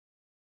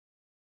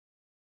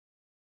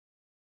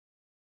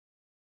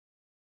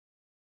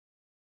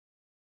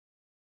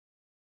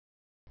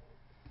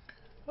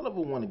Hello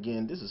everyone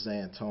again, this is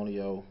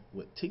Antonio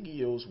with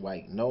Tiggio's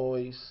White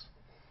Noise.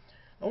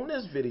 On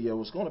this video,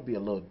 it's going to be a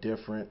little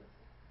different.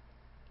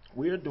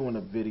 We're doing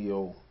a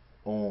video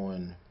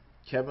on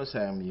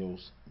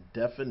KevinSamuels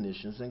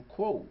definitions and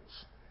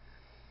quotes.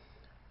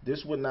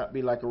 This would not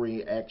be like a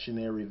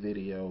reactionary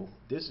video.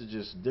 This is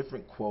just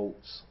different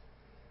quotes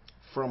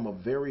from a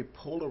very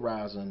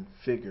polarizing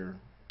figure,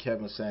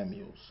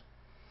 KevinSamuels.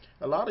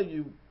 A lot of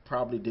you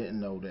probably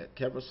didn't know that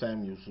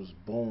KevinSamuels was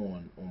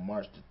born on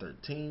March the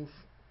 13th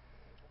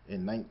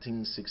in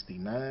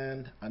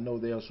 1969. I know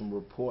there are some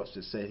reports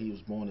that said he was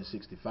born in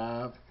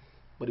 65,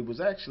 but he was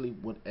actually,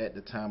 at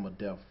the time of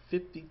death,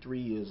 53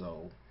 years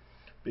old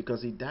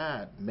because he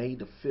died May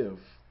the 5th,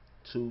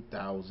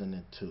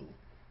 2002.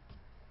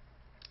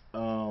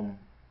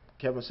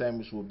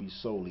 KevinSamuels will be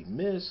sorely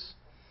missed.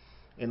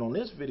 And on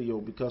this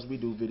video, because we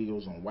do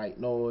videos on white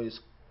noise,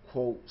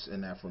 quotes,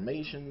 and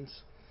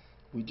affirmations,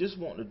 we just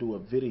want to do a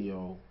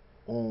video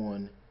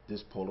on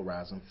this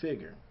polarizing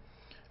figure.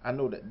 I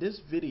know that this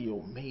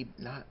video may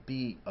not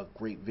be a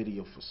great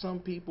video for some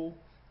people,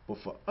 but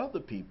for other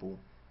people,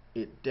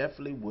 it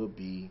definitely will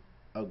be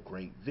a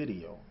great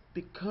video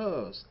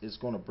because it's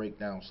going to break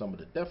down some of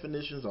the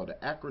definitions or the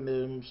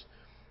acronyms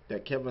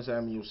that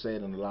KevinSamuels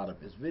said in a lot of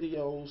his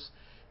videos,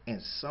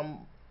 and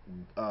some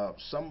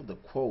of the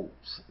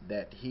quotes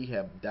that he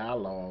have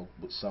dialogued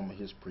with some of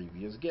his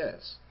previous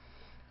guests.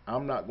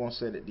 I'm not going to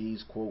say that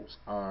these quotes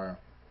are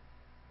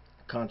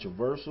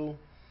controversial,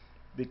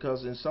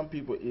 because in some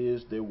people's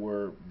ears they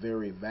were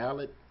very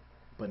valid,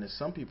 but in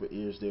some people's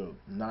ears they're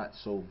not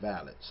so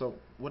valid. So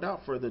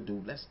without further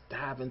ado, let's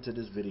dive into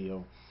this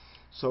video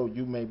so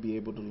you may be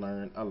able to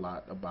learn a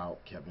lot about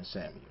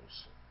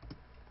KevinSamuels.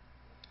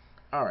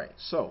 Alright,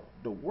 so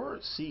the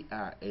word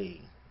CIA,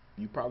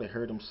 you probably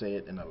heard him say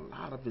it in a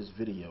lot of his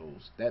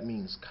videos. That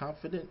means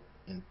confident,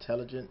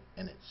 intelligent,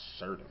 and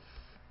assertive.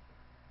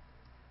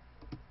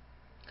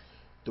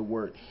 The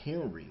word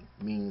Henry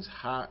means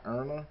high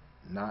earner,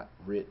 not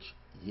rich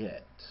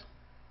yet.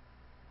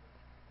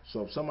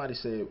 So if somebody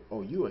said,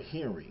 oh, you a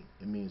Henry,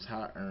 it means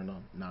high earner,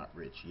 not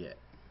rich yet.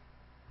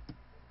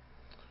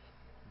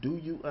 Do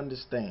you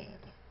understand?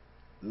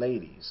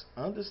 Ladies,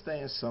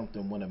 understand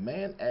something. When a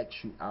man asks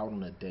you out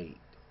on a date,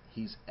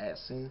 he's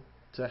asking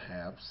to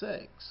have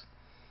sex.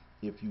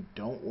 If you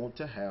don't want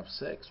to have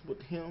sex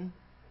with him,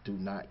 do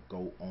not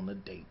go on a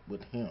date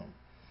with him.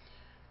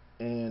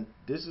 And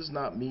this is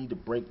not me to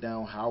break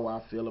down how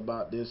I feel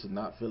about this and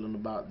not feeling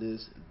about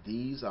this.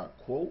 These are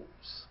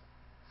quotes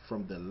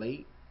from the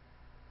late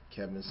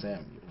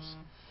KevinSamuels.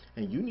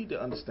 And you need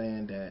to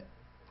understand that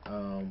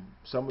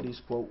some of these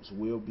quotes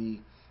will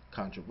be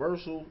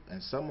controversial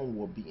and some of them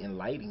will be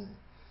enlightening.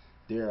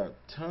 There are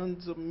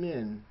tons of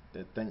men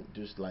that think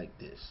just like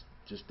this,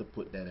 just to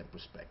put that in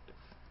perspective.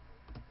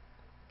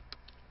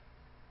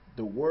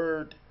 The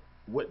word,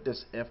 what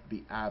does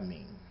FBI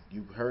mean?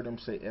 You've heard him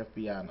say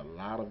FBI in a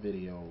lot of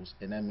videos,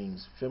 and that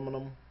means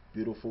feminine,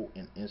 beautiful,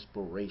 and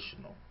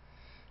inspirational.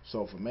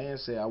 So if a man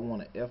say I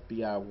want an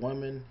FBI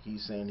woman,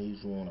 he's saying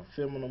he's want a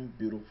feminine,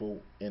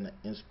 beautiful, and an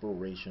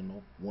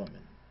inspirational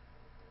woman.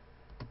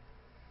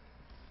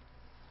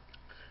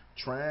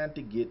 Trying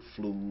to get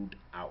flued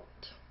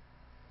out.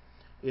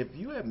 If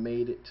you have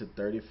made it to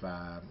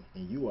 35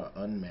 and you are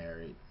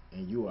unmarried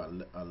and you are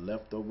a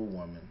leftover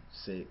woman,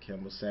 said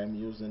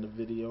KevinSamuels in the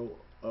video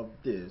of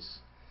this,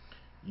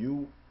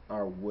 you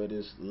are what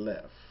is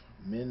left.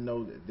 Men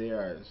know that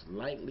there is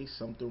likely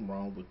something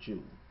wrong with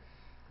you.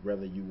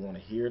 Whether you want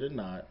to hear it or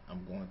not,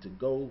 I'm going to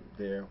go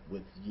there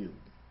with you.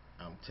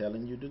 I'm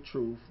telling you the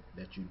truth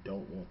that you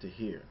don't want to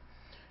hear.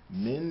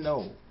 Men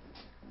know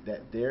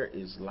that there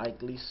is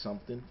likely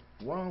something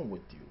wrong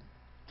with you,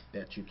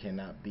 that you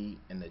cannot be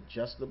an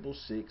adjustable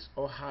 6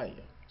 or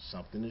higher.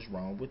 Something is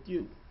wrong with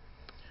you.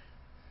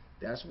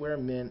 That's where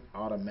men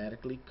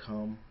automatically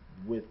come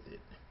with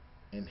it.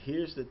 And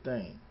here's the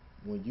thing,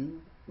 when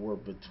you were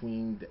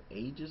between the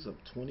ages of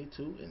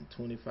 22 and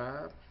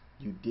 25,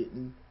 you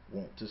didn't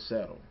want to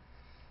settle.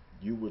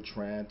 You were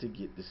trying to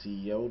get the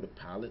CEO, the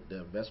pilot,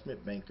 the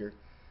investment banker.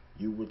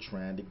 You were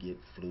trying to get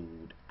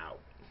flued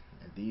out.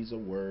 And these are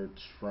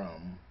words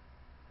from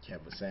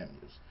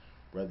KevinSamuels.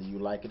 Whether you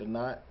like it or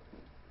not,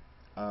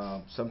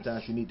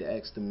 sometimes you need to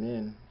ask the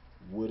men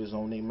what is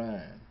on their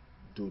mind.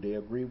 Do they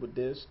agree with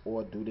this,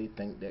 or do they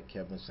think that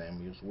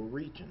KevinSamuels were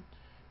reaching?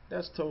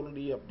 That's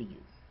totally up to you.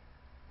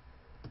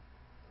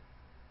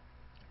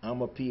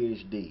 I'm a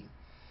PhD.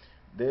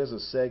 There's a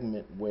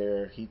segment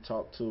where he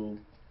talked to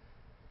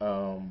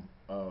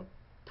a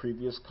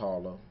previous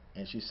caller,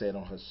 and she said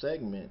on her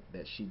segment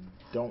that she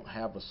don't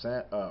have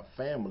a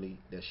family,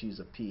 that she's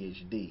a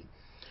PhD.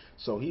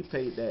 So he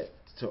paid that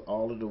to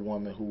all of the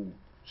women who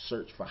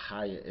search for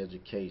higher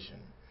education.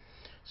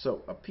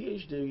 So a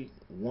PhD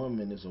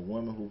woman is a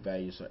woman who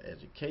values her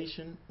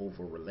education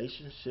over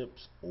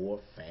relationships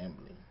or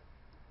family.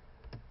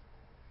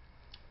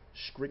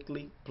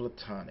 Strictly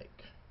platonic.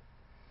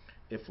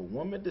 If a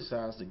woman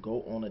decides to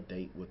go on a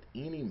date with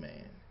any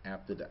man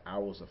after the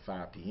hours of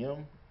 5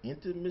 p.m.,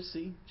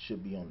 intimacy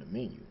should be on the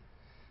menu.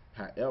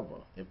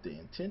 However, if the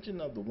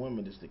intention of the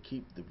woman is to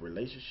keep the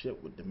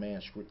relationship with the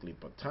man strictly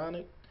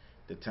platonic,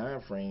 the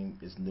time frame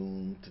is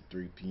noon to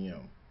 3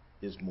 p.m.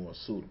 is more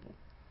suitable.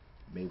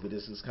 Maybe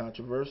this is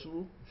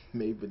controversial,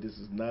 maybe this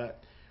is not,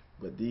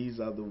 but these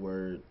are the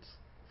words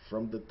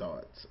from the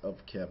thoughts of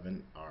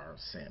Kevin R.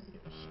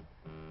 Samuels.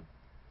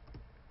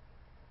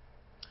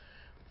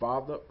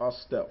 Father or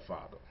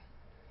stepfather.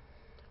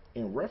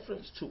 In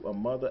reference to a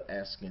mother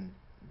asking,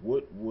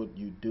 what would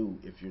you do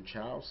if your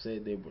child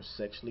said they were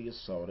sexually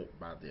assaulted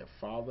by their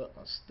father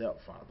or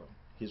stepfather?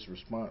 His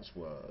response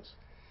was,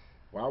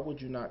 why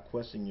would you not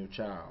question your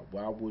child?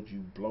 Why would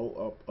you blow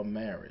up a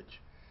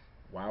marriage?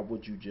 Why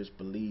would you just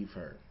believe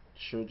her?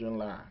 Children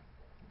lie.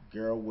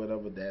 Girl,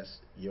 whatever, that's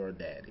your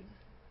daddy.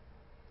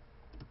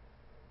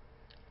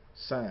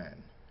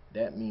 Sign.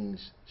 That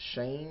means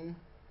shame,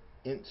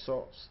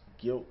 insults,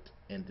 guilt,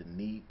 and the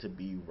need to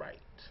be right.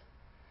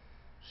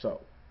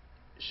 So,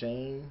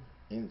 shame,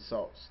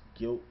 insults,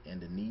 guilt,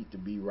 and the need to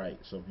be right.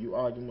 So if you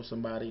arguing with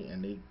somebody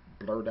and they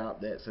blurt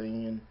out that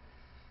saying,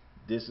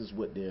 this is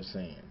what they're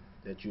saying.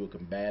 That you are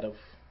combative,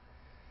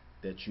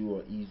 that you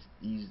are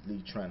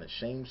easily trying to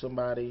shame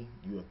somebody,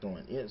 you are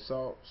throwing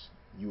insults,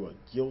 you are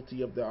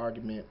guilty of the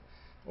argument,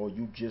 or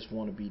you just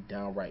want to be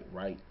downright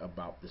right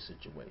about the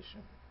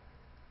situation.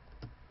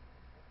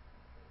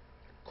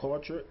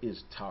 Culture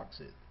is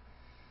toxic.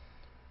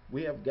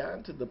 We have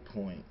gotten to the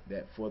point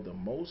that for the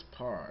most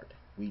part,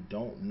 we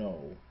don't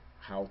know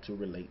how to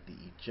relate to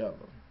each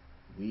other.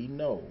 We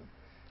know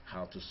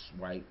how to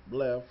swipe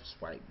left,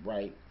 swipe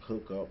right,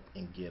 hook up,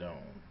 and get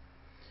on.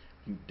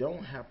 You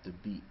don't have to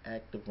be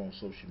active on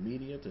social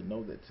media to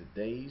know that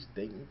today's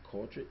dating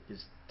culture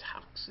is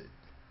toxic.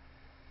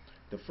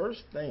 The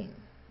first thing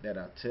that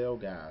I tell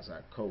guys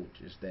I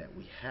coach is that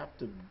we have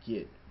to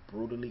get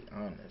brutally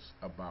honest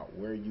about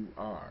where you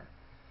are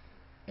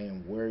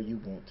and where you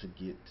want to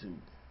get to.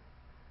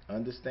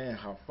 Understand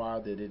how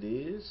far that it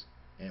is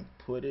and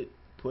put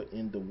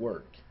in the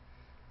work.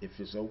 If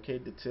it's okay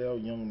to tell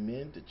young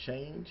men to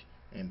change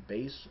and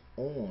based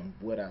on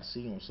what I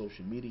see on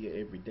social media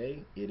every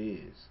day, it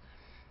is.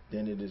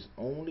 Then it is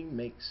only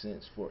makes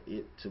sense for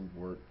it to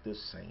work the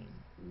same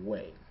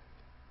way.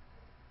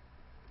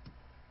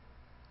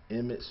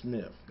 Emmitt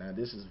Smith. Now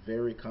this is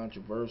very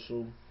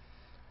controversial.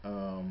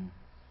 I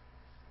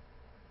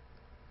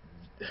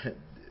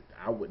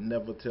would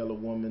never tell a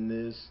woman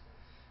this,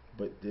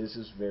 but this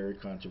is very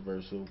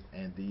controversial,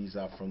 and these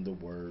are from the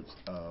words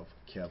of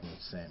Kevin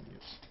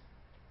Samuels.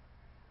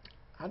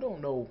 I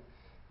don't know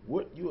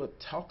what you are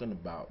talking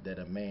about that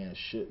a man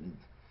shouldn't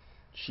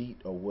cheat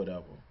or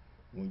whatever.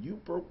 When you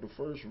broke the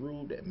first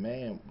rule that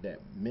men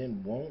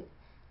want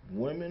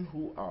women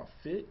who are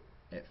fit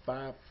at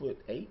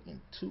 5'8" and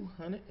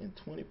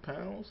 220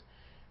 pounds,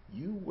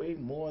 you weigh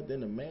more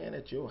than a man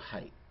at your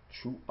height.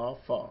 True or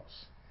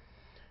false?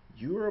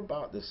 You're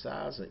about the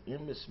size of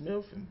Emmitt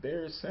Smith and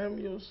Barry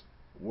Samuels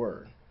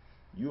were.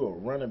 You're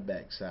running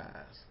back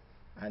size.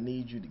 I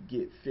need you to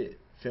get fit,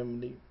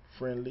 feminine,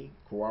 friendly,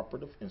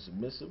 cooperative, and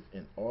submissive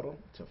in order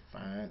to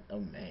find a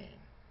man.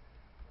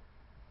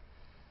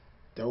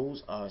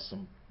 Those are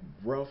some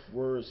rough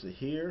words to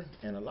hear,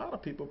 and a lot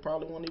of people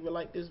probably won't even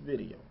like this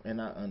video, and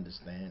I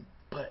understand,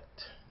 but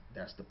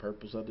that's the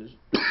purpose of this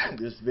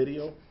this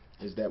video,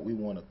 is that we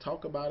want to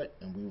talk about it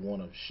and we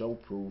want to show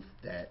proof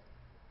that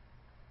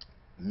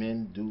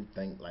men do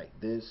think like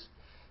this.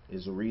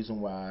 Is the reason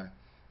why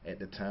at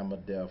the time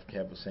of death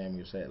Kevin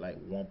Samuels had like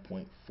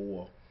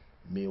 1.4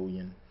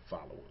 million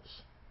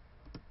followers.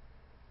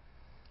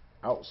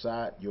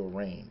 Outside your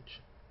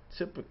range.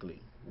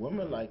 Typically,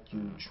 women like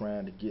you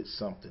trying to get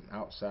something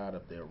outside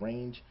of their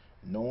range,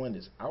 knowing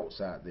it's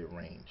outside their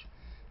range,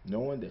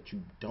 knowing that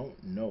you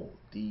don't know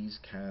these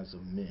kinds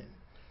of men.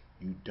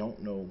 You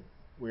don't know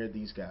where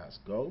these guys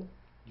go.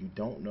 You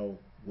don't know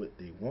what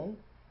they want.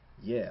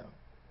 Yeah,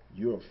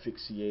 you're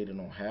asphyxiated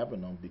on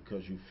having them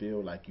because you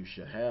feel like you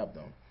should have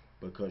them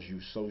because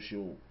you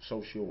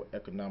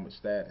socio-economic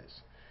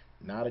status.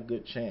 Not a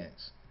good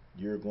chance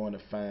you're going to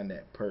find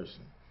that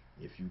person.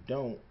 If you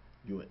don't,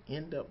 you'll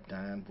end up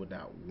dying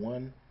without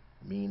one,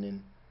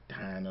 meaning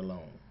dying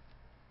alone.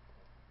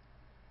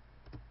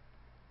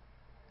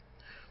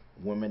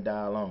 Women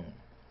die alone.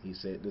 He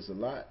said this a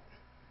lot,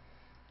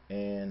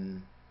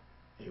 and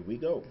here we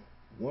go.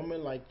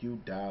 Women like you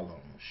die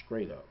alone,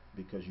 straight up,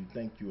 because you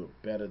think you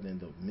are better than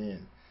the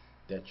men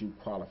that you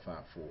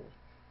qualify for.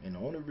 And the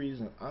only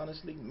reason,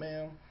 honestly,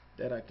 ma'am,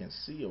 that I can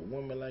see a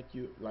woman like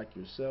you, like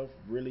yourself,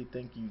 really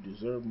think you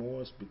deserve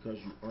more is because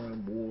you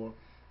earn more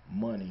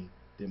money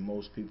than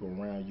most people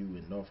around you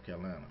in North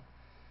Carolina.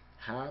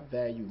 High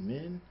value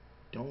men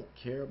don't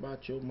care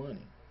about your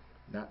money.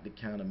 Not the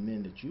kind of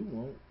men that you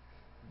want.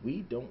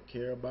 We don't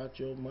care about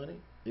your money.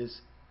 It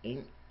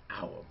ain't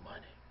our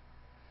money.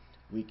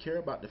 We care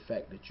about the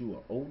fact that you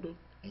are older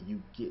and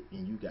you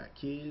got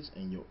kids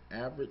and you're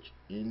average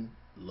in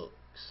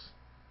looks.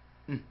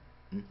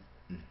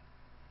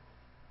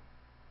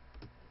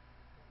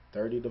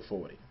 30 to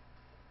 40.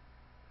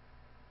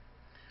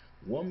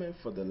 Woman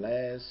for the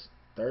last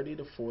 30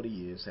 to 40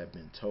 years have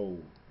been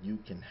told you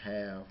can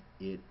have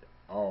it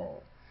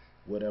all,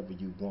 whatever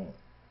you want,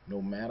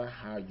 no matter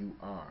how you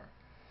are.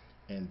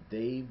 And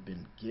they've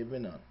been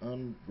given an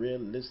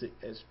unrealistic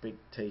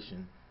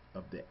expectation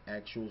of the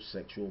actual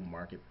sexual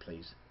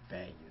marketplace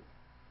value.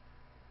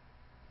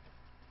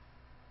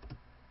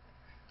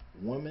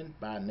 Women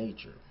by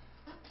nature.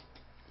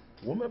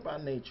 Women by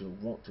nature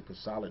want to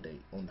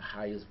consolidate on the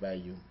highest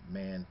value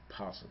man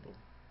possible.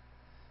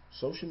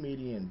 Social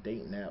media and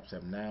dating apps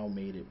have now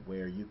made it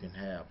where you can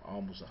have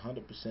almost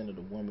 100% of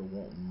the women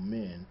wanting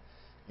men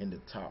in the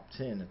top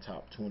 10 and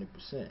top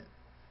 20%.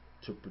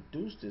 To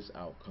produce this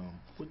outcome,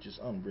 which is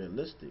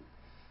unrealistic,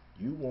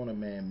 you want a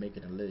man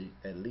making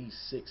at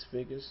least six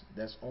figures.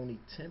 That's only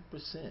 10%,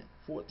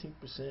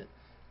 14%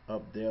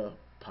 of their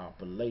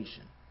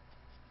population.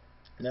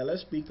 Now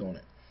let's speak on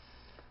it.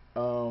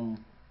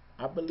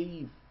 I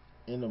believe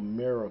in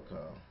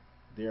America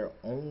there are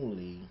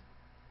only,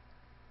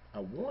 I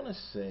want to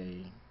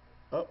say,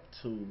 up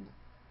to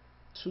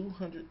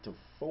 200 to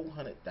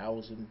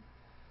 400,000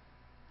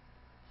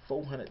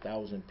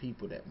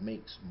 people that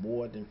makes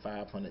more than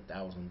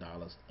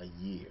 $500,000 a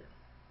year.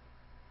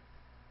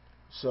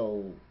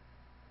 So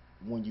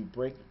when you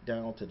break it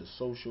down to the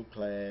social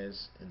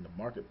class and the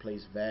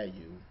marketplace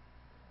value,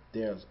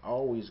 there's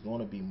always going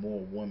to be more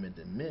women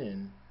than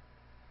men.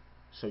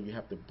 So you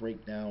have to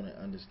break down and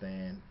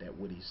understand that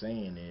what he's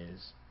saying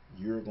is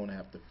you're going to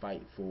have to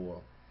fight for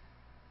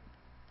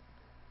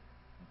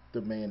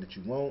the man that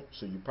you want.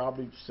 So you're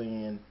probably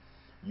saying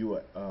you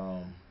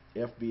are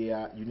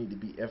FBI, you need to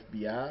be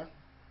FBI,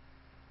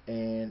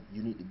 and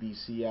you need to be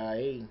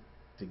CIA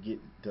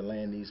to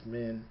land these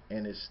men,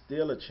 and it's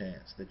still a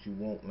chance that you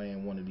won't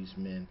land one of these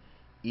men,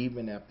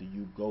 even after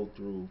you go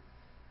through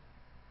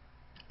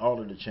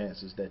all of the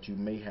chances that you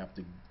may have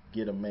to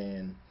get a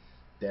man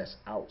that's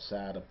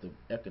outside of the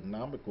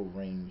economical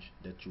range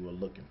that you are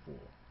looking for.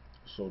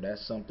 So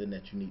that's something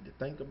that you need to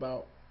think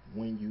about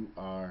when you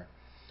are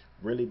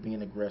really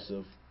being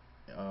aggressive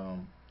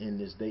in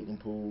this dating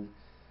pool.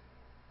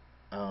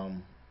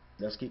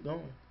 Let's keep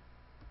going.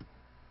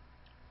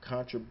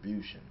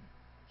 Contribution.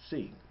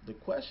 See, the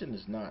question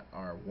is not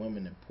are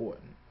women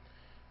important?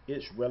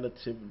 It's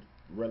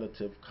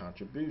relative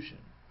contribution.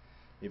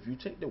 If you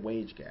take the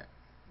wage gap,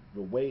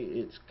 the way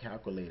it's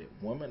calculated,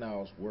 women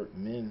hours worked,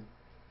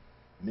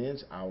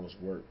 men's hours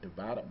worked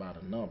divided by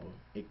the number,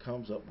 it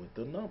comes up with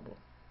the number.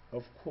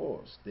 Of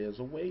course, there's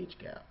a wage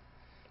gap.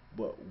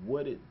 But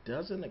what it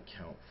doesn't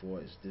account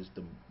for is this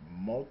the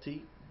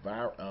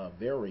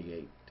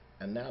multivariate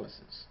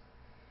analysis.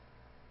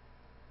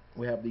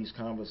 We have these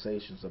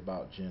conversations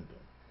about gender,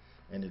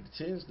 and it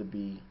tends to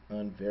be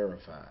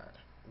unverified.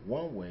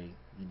 One way,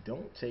 you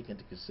don't take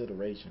into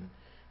consideration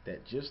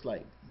that just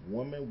like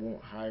women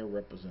want higher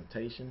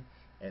representation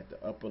at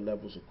the upper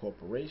levels of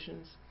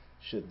corporations,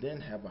 should then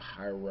have a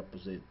higher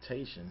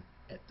representation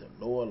at the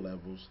lower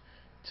levels,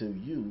 to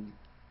you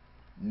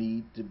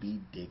need to be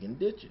digging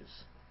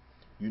ditches.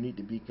 You need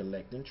to be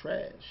collecting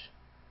trash.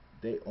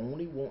 They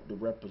only want the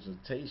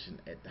representation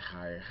at the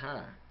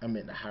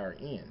higher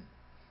end.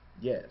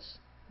 Yes,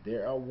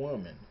 there are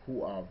women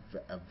who are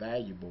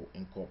valuable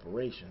in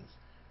corporations,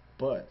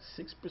 but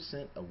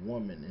 6% of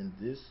women in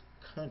this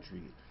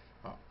country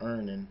are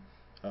earning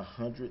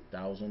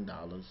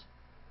 $100,000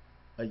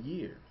 a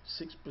year.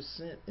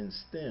 6% in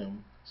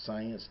STEM,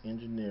 science,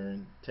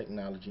 engineering,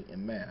 technology,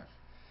 and math.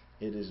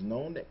 It is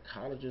known that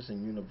colleges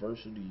and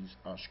universities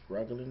are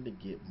struggling to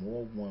get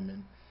more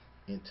women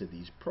into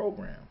these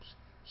programs.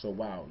 So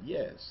while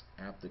yes,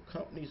 after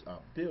companies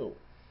are built,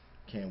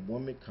 can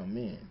women come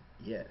in?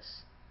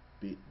 Yes.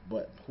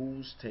 But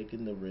who's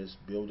taking the risk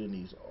building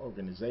these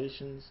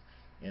organizations?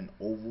 And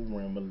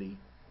overwhelmingly,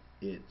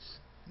 it's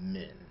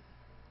men.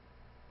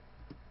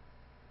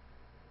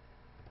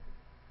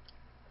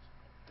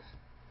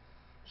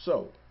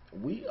 So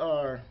we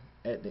are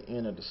at the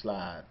end of the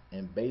slide,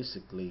 and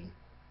basically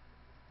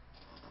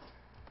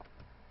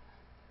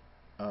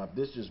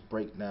this just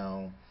break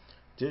down,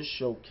 just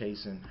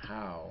showcasing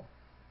how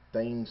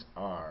things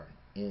are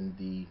in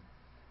the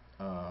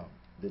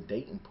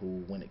dating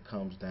pool when it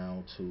comes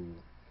down to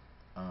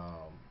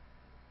um,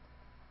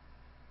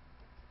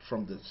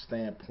 from the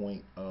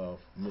standpoint of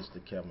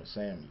Mr. Kevin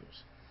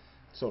Samuels.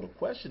 So the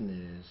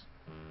question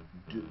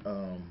is,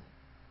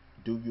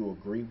 do you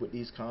agree with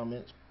these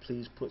comments?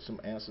 Please put some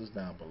answers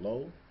down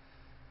below.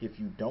 If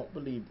you don't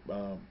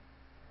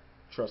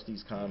trust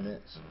these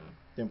comments,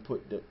 then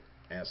put the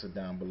answer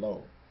down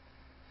below.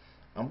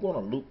 I'm going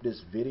to loop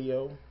this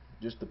video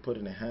just to put it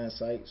in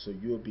hindsight so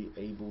you'll be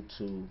able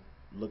to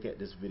look at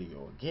this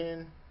video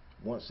again.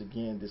 Once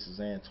again, this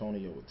is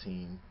Antonio with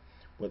team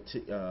with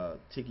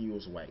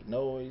Tiggio's White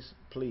Noise.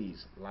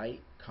 Please like,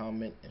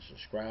 comment, and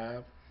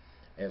subscribe,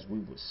 as we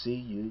will see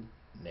you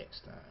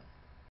next time.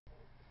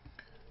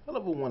 Hello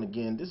everyone,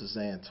 again, this is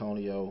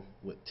Antonio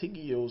with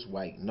Tiggio's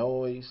White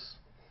Noise.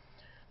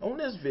 On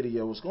this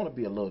video, it's going to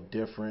be a little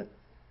different.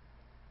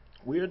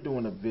 We're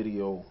doing a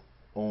video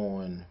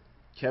on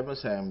Kevin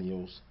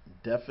Samuels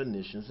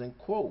definitions and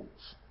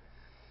quotes.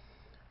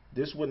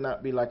 This would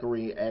not be like a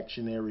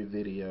reactionary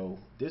video.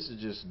 This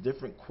is just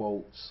different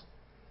quotes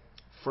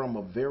from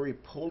a very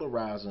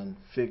polarizing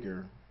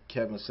figure,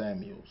 Kevin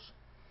Samuels.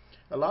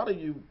 A lot of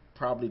you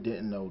probably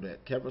didn't know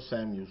that Kevin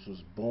Samuels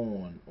was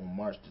born on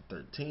March the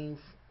 13th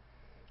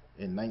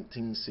in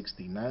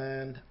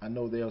 1969. I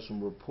know there are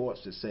some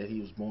reports that said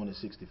he was born in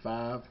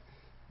 65,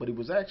 but he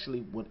was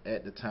actually,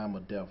 at the time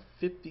of death,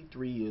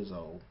 53 years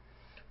old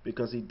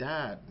because he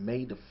died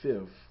May the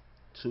 5th,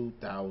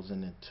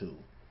 2002.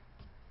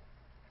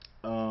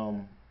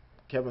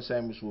 Kevin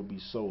Samuels will be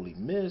sorely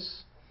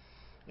missed.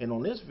 And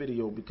on this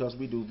video, because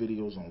we do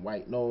videos on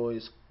white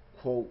noise,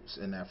 quotes,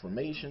 and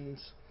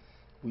affirmations,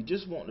 we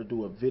just want to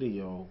do a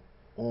video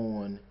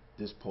on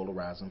this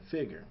polarizing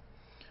figure.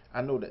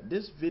 I know that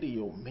this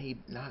video may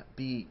not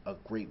be a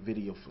great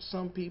video for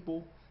some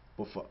people,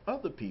 but for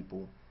other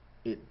people,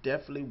 it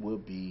definitely will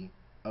be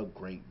a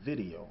great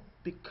video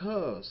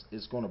because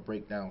it's going to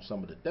break down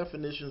some of the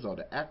definitions or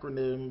the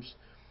acronyms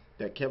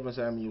that Kevin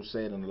Samuels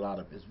said in a lot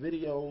of his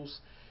videos,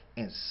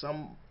 and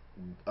some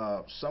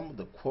of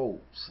the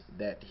quotes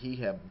that he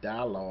have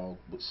dialogued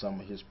with some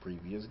of his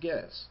previous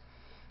guests.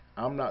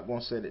 I'm not going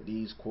to say that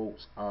these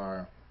quotes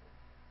are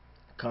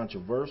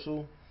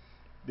controversial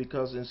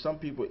because in some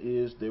people's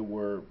ears they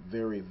were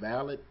very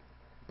valid,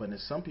 but in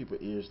some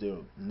people's ears they're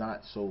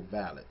not so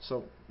valid.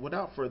 So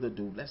without further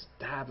ado, let's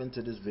dive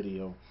into this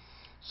video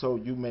so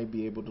you may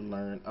be able to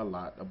learn a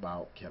lot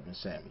about Kevin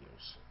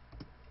Samuels.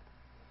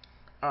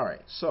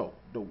 Alright, so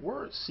the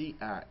word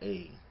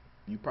CIA,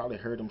 you probably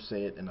heard him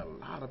say it in a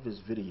lot of his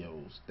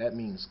videos. That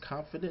means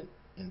confident,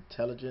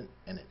 intelligent,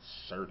 and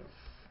assertive.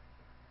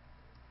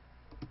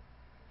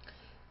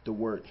 The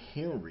word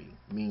Henry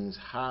means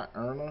high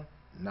earner,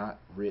 not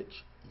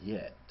rich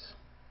yet.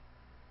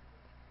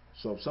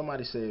 So if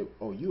somebody said,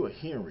 oh, you a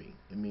Henry,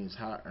 it means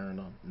high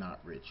earner, not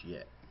rich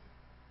yet.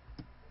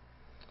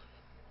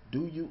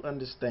 Do you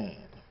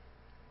understand?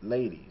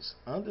 Ladies,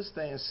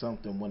 understand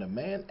something. When a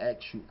man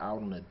asks you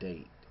out on a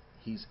date,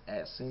 he's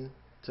asking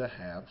to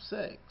have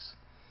sex.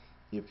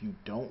 If you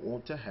don't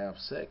want to have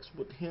sex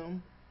with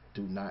him,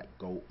 do not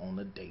go on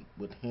a date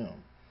with him.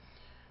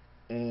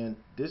 And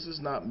this is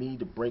not me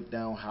to break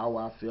down how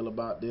I feel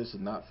about this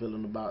and not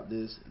feeling about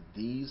this.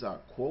 These are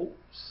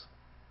quotes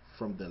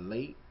from the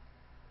late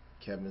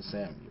Kevin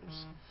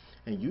Samuels.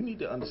 And you need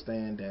to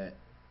understand that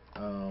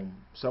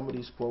some of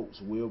these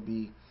quotes will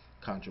be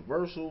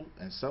controversial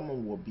and some of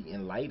them will be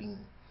enlightening.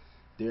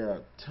 There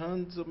are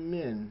tons of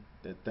men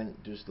that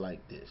think just like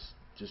this,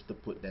 just to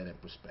put that in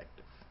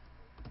perspective.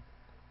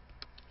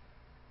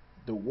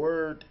 The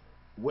word,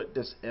 what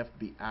does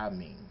FBI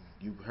mean?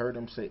 You've heard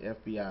him say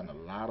FBI in a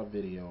lot of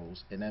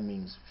videos, and that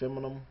means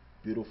feminine,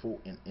 beautiful,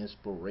 and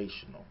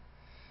inspirational.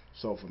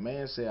 So if a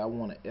man say I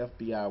want an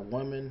FBI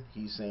woman,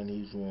 he's saying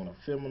he's want a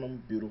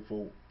feminine,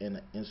 beautiful, and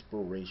an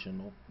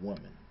inspirational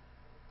woman.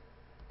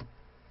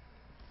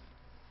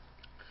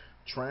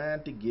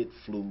 Trying to get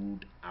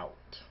flued out.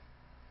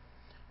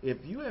 If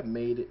you have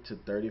made it to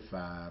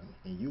 35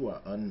 and you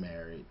are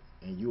unmarried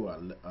and you are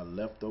a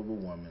leftover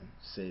woman,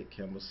 said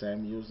Kevin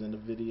Samuels in the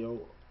video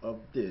of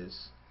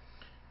this,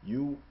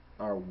 you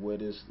are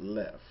what is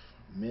left.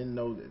 Men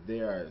know that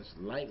there is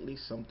likely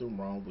something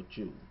wrong with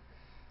you.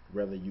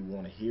 Whether you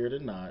want to hear it or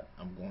not,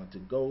 I'm going to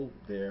go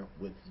there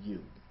with you.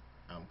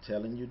 I'm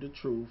telling you the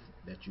truth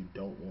that you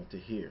don't want to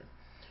hear.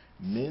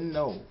 Men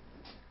know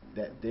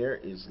that there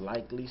is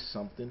likely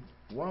something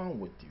wrong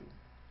with you,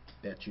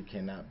 that you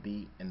cannot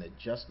be an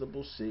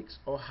adjustable 6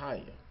 or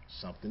higher.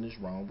 Something is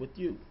wrong with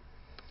you.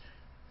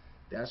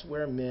 That's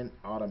where men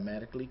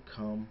automatically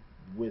come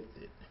with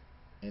it.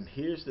 And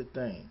here's the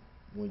thing,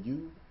 when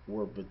you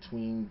were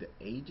between the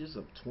ages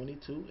of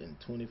 22 and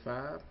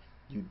 25,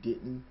 you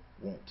didn't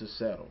want to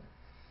settle.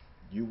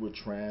 You were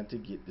trying to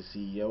get the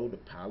CEO, the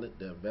pilot,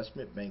 the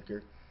investment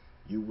banker.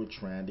 You were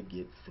trying to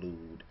get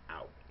flued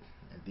out.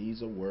 And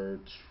these are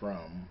words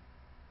from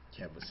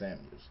Kevin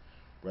Samuels.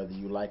 Whether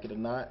you like it or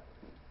not,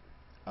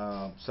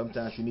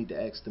 sometimes you need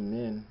to ask the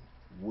men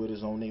what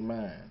is on their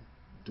mind.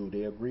 Do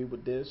they agree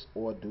with this,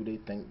 or do they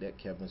think that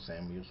Kevin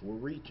Samuels were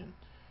reaching?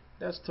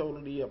 That's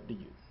totally up to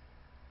you.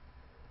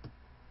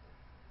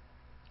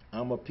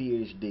 I'm a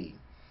PhD.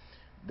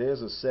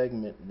 There's a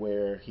segment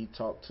where he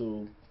talked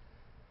to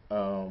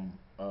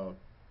a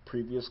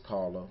previous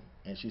caller,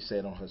 and she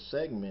said on her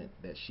segment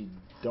that she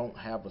don't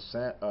have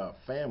a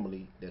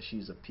family, that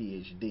she's a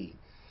PhD.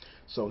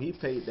 So he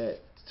paid that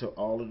to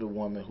all of the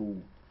women who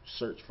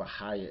search for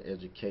higher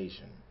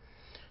education.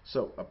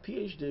 So a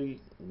PhD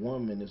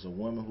woman is a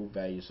woman who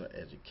values her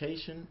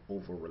education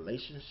over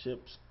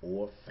relationships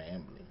or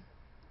family.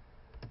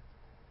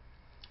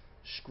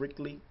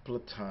 Strictly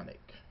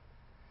platonic.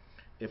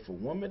 If a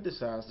woman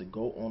decides to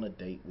go on a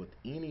date with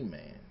any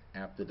man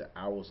after the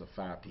hours of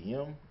 5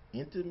 p.m.,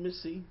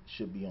 intimacy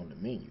should be on the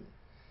menu.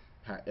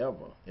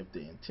 However, if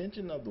the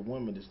intention of the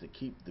woman is to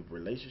keep the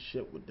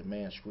relationship with the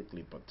man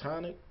strictly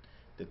platonic,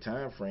 the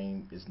time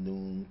frame is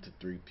noon to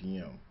 3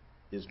 p.m.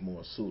 is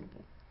more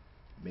suitable.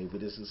 Maybe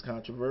this is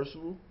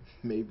controversial,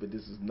 maybe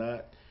this is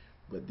not,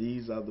 but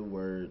these are the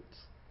words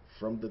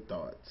from the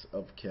thoughts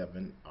of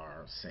Kevin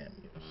R.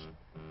 Samuels.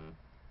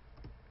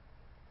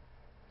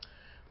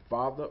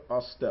 Father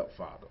or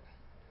stepfather.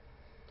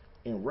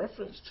 In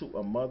reference to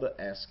a mother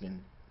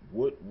asking,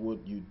 what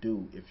would you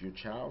do if your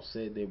child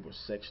said they were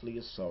sexually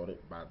assaulted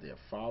by their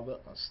father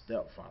or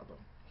stepfather?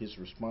 His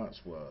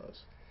response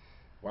was,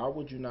 why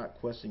would you not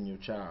question your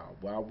child?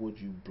 Why would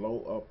you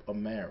blow up a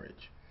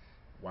marriage?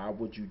 Why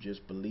would you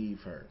just believe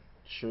her?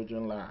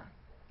 Children lie.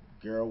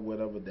 Girl,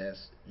 whatever,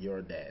 that's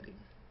your daddy.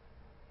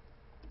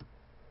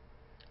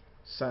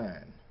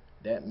 Sign.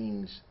 That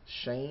means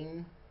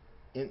shame,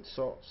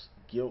 insults,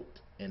 guilt,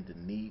 and the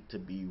need to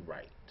be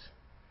right.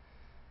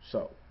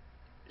 So,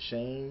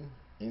 shame,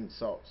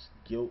 insults,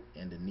 guilt,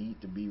 and the need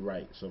to be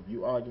right. So if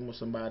you arguing with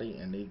somebody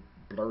and they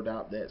blurt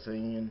out that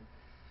saying,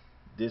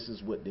 this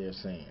is what they're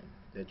saying.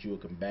 That you are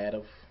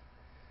combative,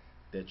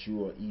 that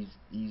you are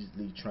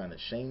easily trying to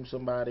shame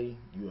somebody,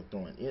 you are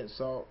throwing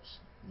insults,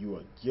 you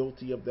are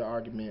guilty of the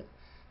argument,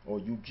 or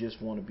you just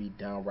want to be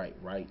downright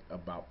right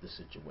about the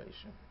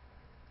situation.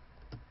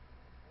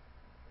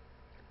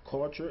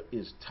 Culture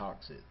is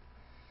toxic.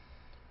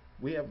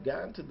 We have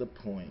gotten to the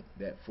point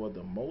that for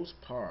the most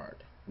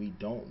part, we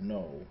don't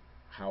know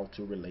how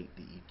to relate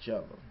to each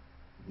other.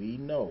 We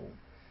know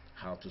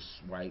how to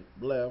swipe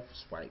left,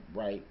 swipe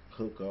right,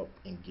 hook up,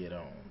 and get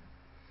on.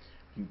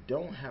 You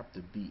don't have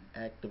to be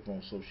active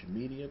on social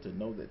media to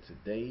know that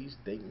today's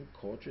dating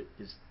culture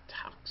is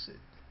toxic.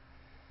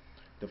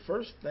 The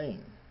first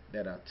thing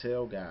that I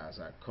tell guys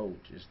I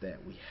coach is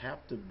that we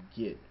have to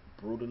get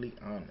brutally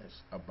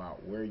honest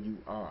about where you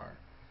are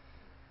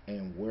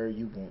and where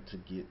you want to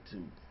get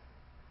to.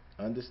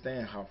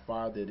 Understand how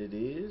far that it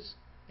is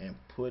and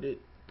put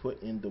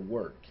in the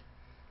work.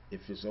 If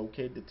it's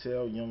okay to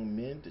tell young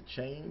men to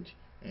change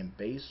and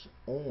based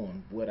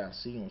on what I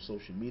see on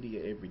social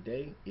media every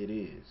day, it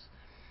is.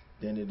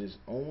 Then it is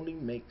only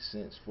makes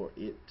sense for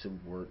it to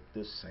work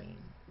the same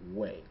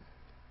way.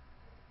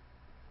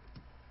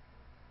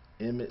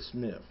 Emmett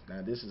Smith.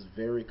 Now this is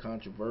very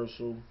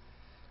controversial.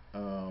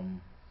 I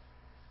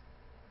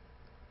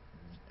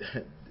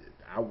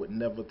would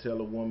never tell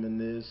a woman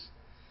this,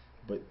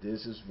 but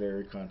this is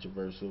very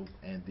controversial,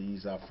 and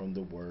these are from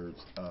the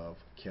words of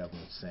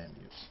Kevin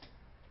Samuels.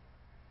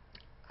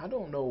 I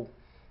don't know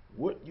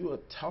what you are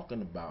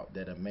talking about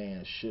that a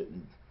man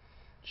shouldn't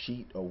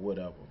cheat or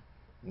whatever.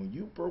 When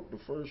you broke the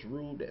first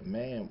rule that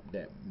men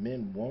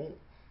want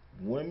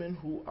women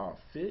who are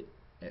fit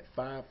at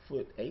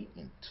 5'8"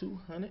 and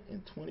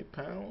 220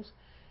 pounds,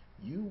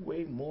 you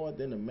weigh more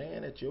than a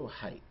man at your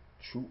height.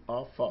 True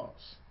or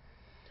false?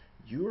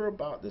 You're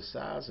about the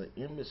size of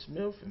Emmitt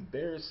Smith and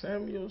Barry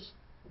Samuels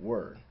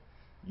were.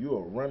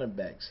 You're running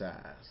back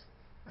size.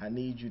 I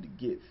need you to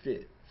get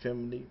fit,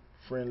 feminine,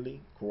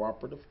 friendly,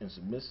 cooperative, and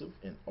submissive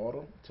in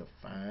order to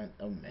find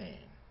a man.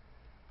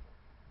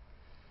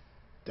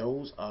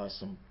 Those are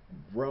some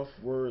rough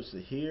words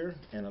to hear,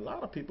 and a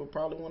lot of people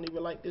probably won't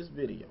even like this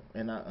video,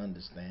 and I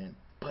understand,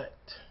 but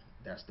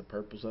that's the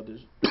purpose of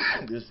this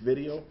this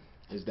video,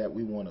 is that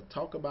we want to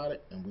talk about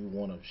it and we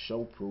want to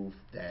show proof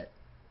that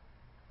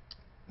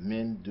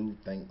men do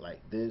think like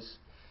this.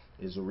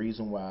 Is a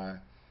reason why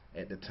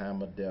at the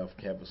time of death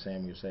Kevin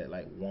Samuels had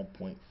like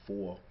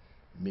 1.4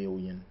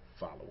 million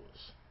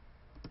followers.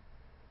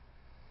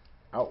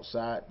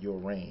 Outside your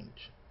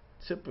range.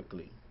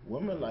 Typically,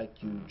 women like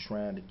you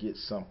trying to get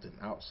something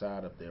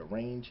outside of their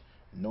range,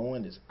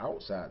 knowing it's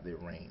outside their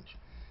range,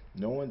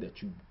 knowing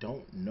that you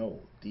don't know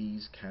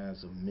these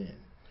kinds of men.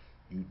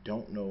 You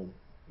don't know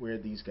where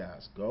these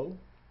guys go.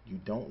 You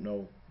don't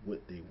know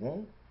what they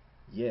want.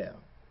 Yeah,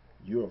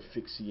 you're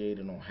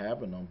asphyxiated on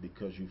having them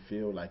because you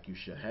feel like you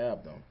should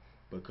have them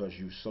because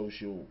you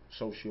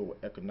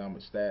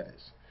socio-economic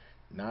status.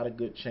 Not a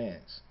good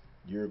chance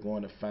you're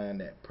going to find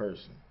that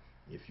person.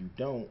 If you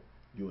don't,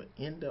 you'll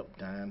end up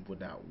dying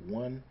without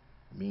one,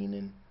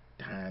 meaning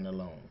dying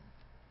alone.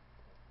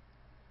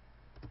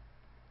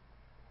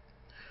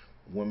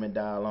 Women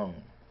die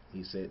alone.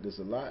 He said this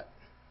a lot,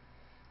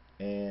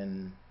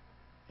 and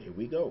here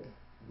we go.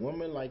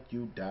 Women like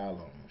you die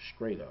alone,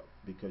 straight up,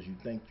 because you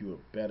think you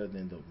are better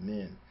than the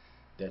men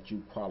that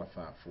you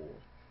qualify for.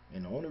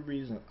 And the only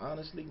reason,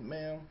 honestly,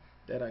 ma'am,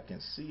 that I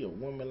can see a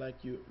woman like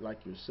you,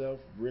 like yourself,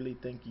 really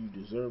think you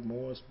deserve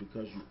more is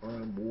because you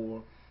earn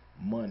more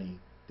money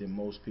than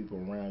most people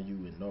around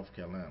you in North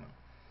Carolina.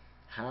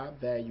 High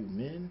value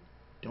men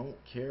don't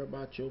care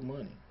about your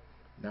money.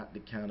 Not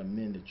the kind of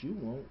men that you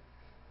want.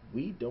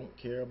 We don't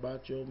care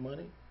about your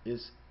money.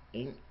 It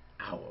ain't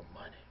our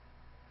money.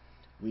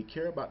 We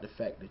care about the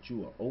fact that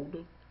you are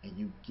older and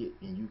you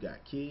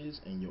got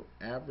kids and you're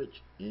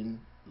average in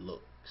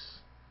looks.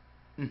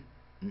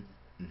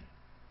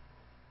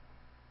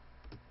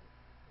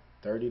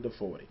 30 to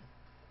 40.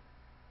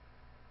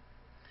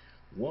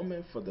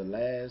 Women for the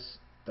last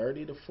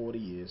 30 to 40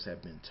 years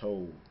have been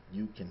told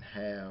you can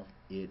have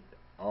it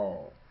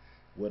all,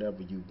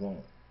 whatever you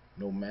want,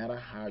 no matter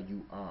how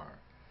you are.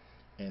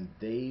 And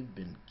they've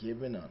been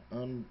given an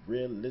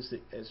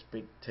unrealistic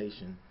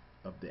expectation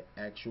of the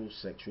actual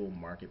sexual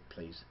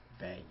marketplace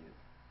value.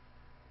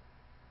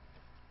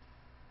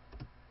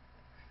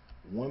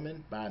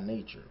 Women by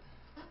nature.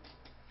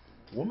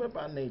 Women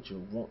by nature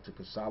want to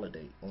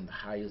consolidate on the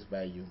highest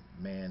value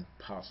man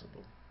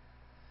possible.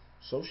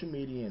 Social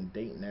media and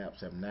dating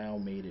apps have now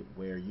made it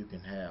where you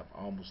can have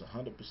almost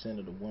 100%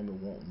 of the women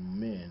wanting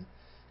men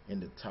in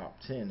the top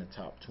 10 and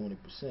top 20%.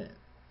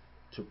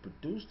 To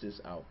produce this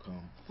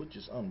outcome, which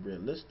is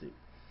unrealistic,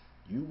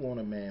 you want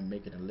a man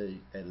making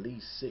at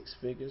least six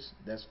figures.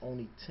 That's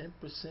only 10%,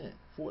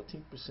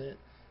 14%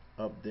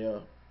 of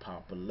their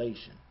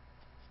population.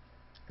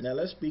 Now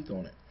let's speak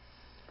on it.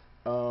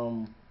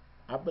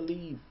 I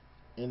believe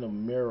in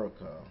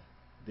America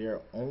there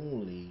are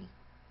only,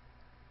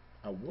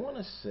 I want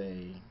to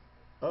say,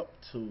 up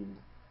to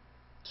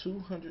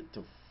 200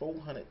 to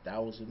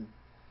 400,000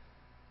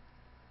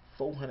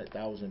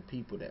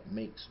 people that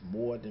makes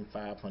more than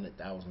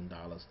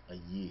 $500,000 a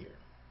year.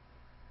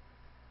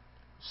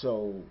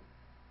 So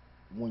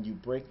when you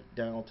break it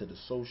down to the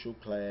social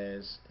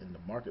class and the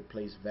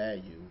marketplace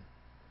value,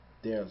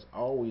 there's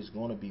always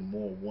going to be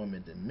more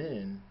women than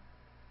men.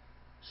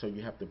 So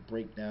you have to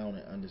break down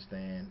and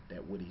understand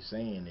that what he's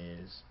saying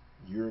is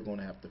you're going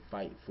to have to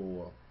fight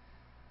for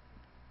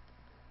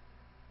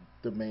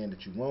the man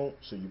that you want.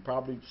 So you're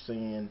probably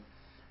saying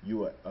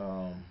you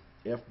are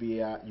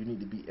FBI, you need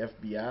to be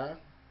FBI,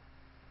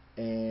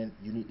 and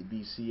you need to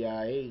be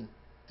CIA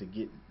to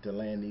get to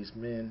land these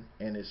men,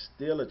 and it's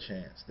still a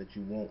chance that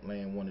you won't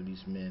land one of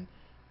these men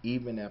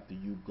even after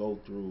you go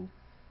through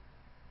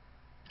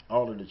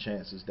all of the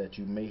chances that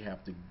you may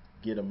have to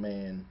get a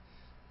man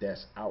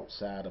that's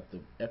outside of the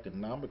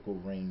economical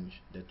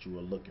range that you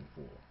are looking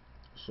for.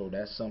 So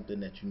that's something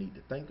that you need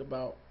to think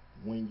about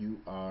when you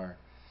are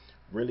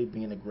really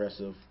being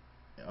aggressive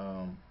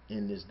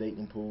in this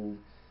dating pool.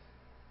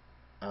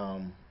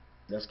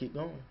 Let's keep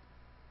going.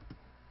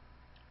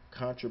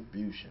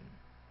 Contribution.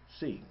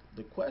 See,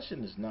 the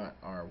question is not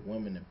are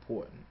women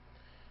important?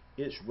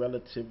 It's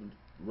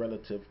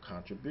relative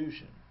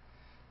contribution.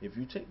 If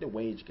you take the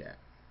wage gap,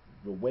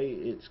 the way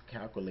it's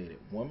calculated,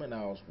 women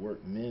hours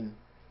worked,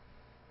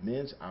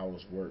 men's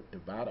hours worked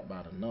divided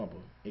by the number,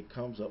 it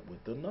comes up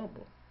with the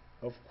number.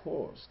 Of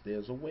course,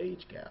 there's a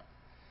wage gap.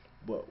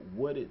 But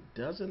what it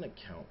doesn't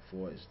account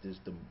for is this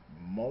the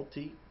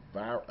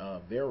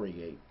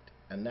multivariate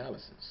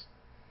analysis.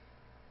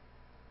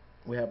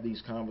 We have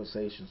these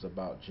conversations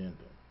about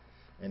gender,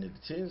 and it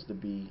tends to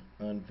be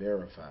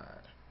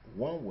unverified.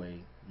 One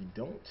way, you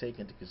don't take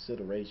into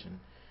consideration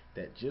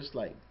that just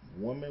like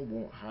women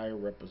want higher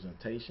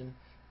representation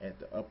at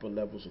the upper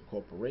levels of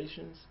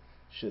corporations,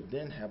 should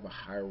then have a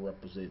higher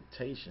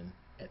representation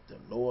at the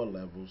lower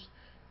levels,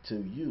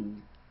 to you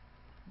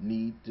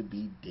need to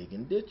be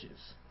digging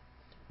ditches.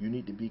 You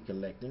need to be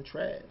collecting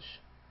trash.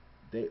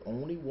 They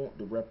only want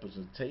the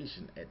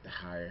representation at the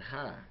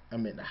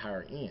the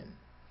higher end.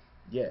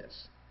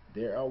 Yes,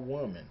 there are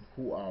women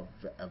who are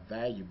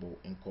valuable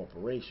in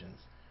corporations,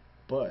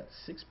 but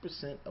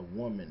 6% of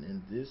women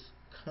in this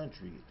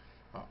country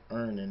are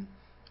earning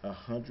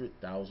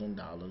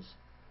 $100,000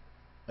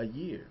 a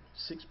year.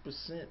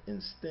 6%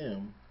 in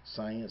STEM,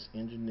 science,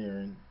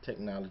 engineering,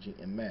 technology,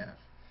 and math.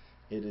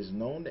 It is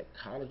known that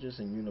colleges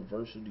and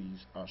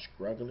universities are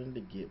struggling to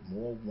get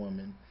more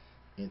women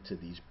into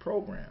these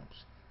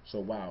programs. So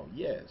while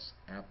yes,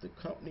 after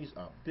companies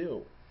are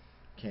built,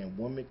 can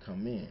women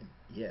come in?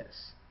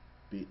 Yes.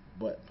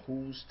 But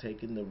who's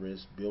taking the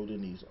risk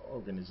building these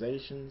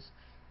organizations?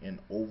 And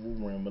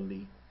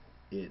overwhelmingly,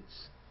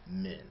 it's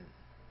men.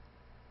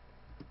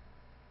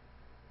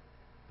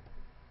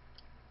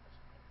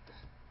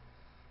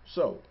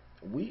 So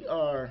we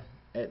are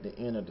at the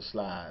end of the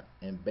slide,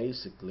 and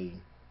basically,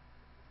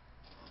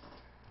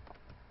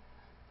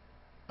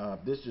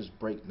 this just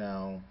break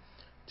down,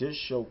 just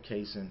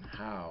showcasing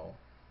how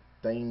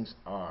things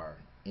are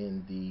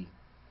in the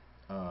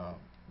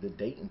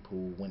dating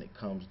pool when it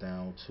comes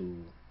down to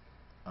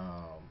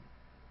um,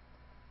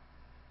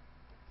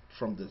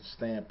 from the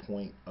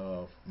standpoint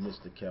of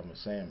Mr. Kevin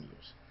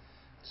Samuels.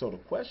 So the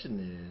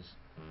question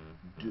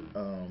is,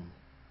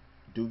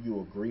 do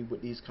you agree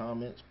with these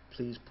comments?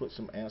 Please put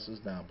some answers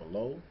down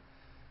below.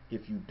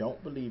 If you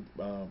don't believe,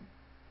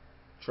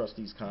 trust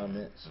these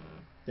comments,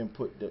 then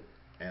put the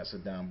answer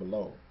down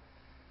below.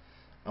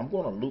 I'm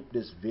going to loop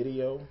this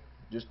video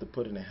just to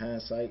put it in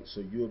hindsight so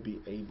you'll be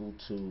able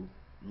to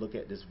look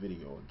at this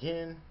video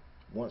again.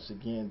 Once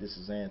again, this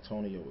is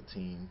Antonio with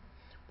team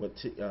with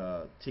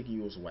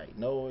Tiggio's White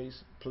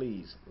Noise.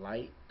 Please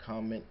like,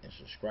 comment, and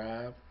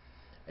subscribe,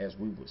 as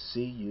we will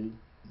see you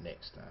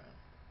next time.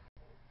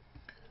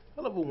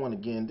 Hello everyone,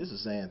 again, this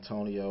is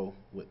Antonio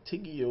with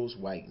Tiggio's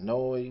White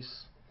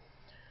Noise.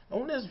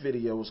 On this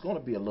video, it's going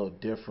to be a little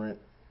different.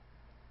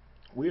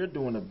 We're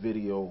doing a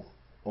video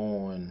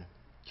on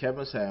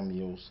Kevin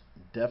Samuels'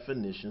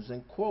 definitions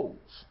and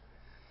quotes.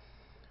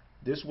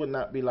 This would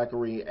not be like a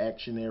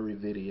reactionary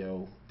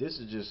video. This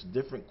is just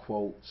different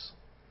quotes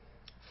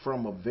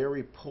from a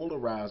very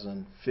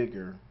polarizing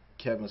figure,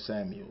 Kevin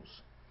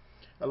Samuels.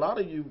 A lot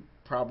of you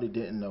probably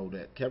didn't know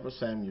that Kevin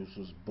Samuels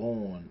was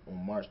born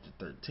on March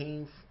the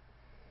 13th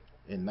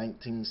in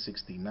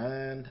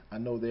 1969. I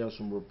know there are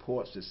some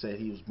reports that said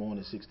he was born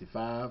in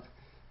 65,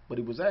 but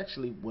he was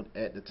actually,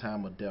 at the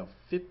time of death,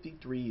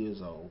 53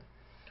 years old,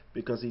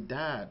 because he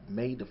died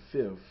May the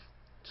 5th,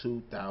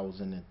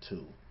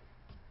 2002.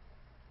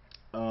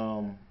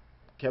 Um,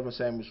 Kevin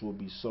Samuels will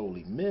be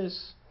sorely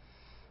missed.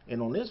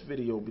 And on this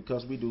video,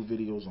 because we do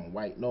videos on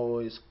white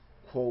noise,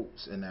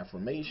 quotes, and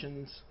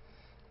affirmations,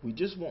 we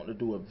just want to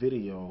do a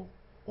video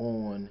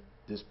on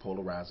this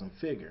polarizing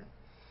figure.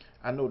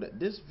 I know that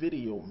this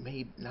video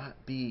may not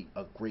be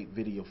a great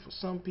video for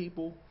some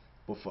people,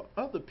 but for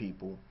other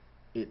people,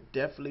 it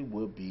definitely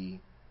will be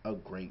a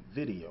great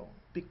video,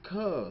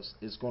 because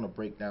it's going to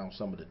break down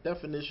some of the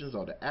definitions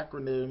or the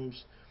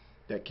acronyms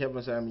that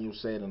Kevin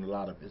Samuels said in a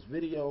lot of his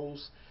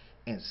videos,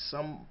 and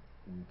some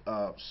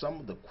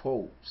of the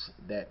quotes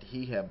that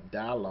he have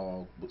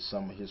dialogued with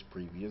some of his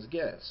previous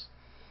guests.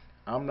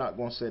 I'm not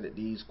going to say that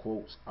these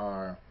quotes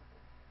are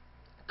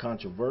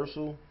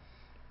controversial,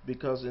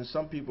 because in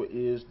some people's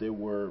ears they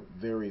were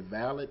very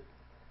valid,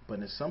 but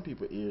in some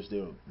people's ears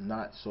they're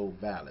not so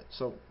valid.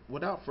 So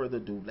without further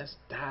ado, let's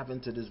dive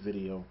into this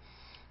video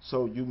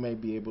so you may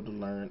be able to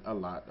learn a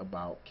lot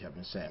about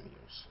Kevin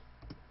Samuels.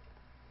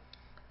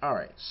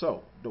 Alright,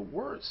 so the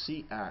word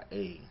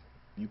CIA,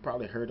 you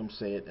probably heard him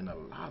say it in a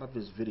lot of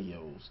his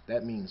videos.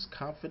 That means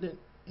confident,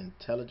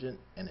 intelligent,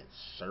 and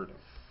assertive.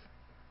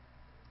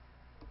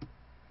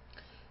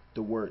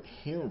 The word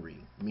Henry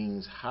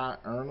means high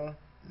earner,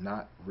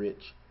 not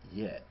rich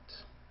yet.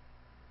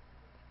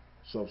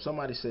 So if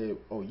somebody said,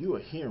 oh, you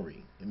a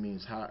Henry, it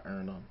means high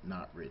earner,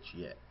 not rich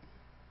yet.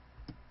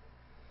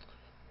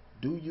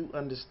 Do you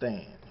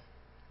understand?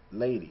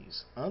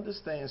 Ladies,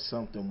 understand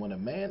something. When a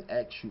man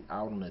asks you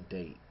out on a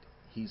date,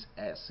 he's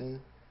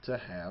asking to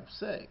have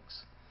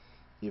sex.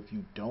 If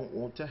you don't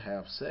want to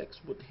have sex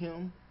with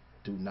him,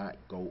 do not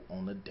go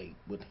on a date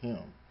with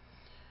him.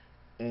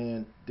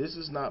 And this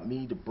is not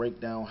me to break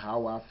down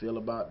how I feel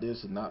about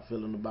this and not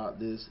feeling about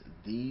this.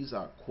 These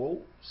are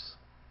quotes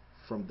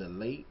from the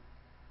late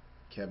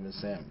Kevin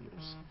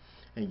Samuels.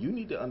 And you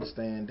need to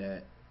understand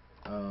that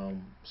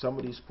some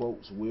of these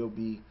quotes will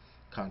be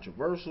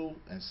controversial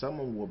and some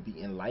of them will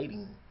be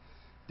enlightening.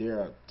 There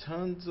are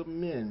tons of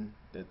men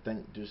that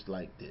think just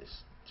like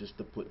this, just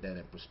to put that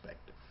in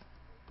perspective.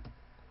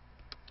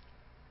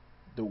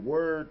 The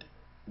word,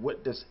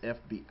 what does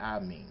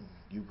FBI mean?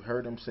 You've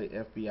heard him say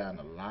FBI in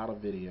a lot of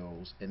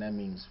videos, and that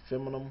means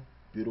feminine,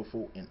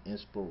 beautiful, and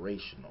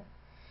inspirational.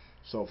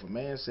 So if a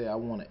man say, I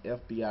want an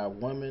FBI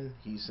woman,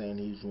 he's saying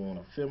he's want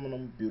a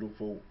feminine,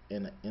 beautiful,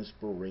 and an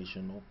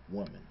inspirational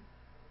woman.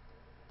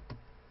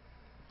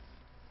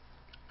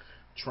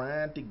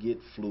 Trying to get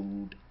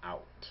flued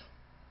out.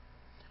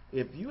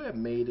 If you have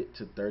made it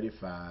to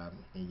 35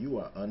 and you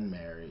are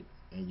unmarried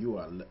and you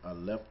are a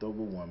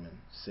leftover woman,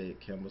 said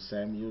Kevin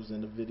Samuels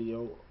in the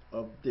video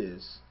of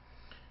this,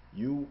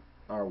 you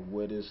are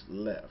what is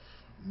left.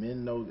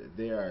 Men know that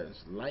there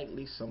is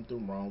likely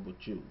something wrong with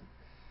you.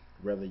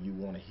 Whether you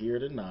want to hear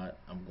it or not,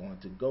 I'm going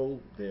to go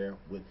there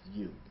with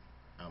you.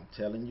 I'm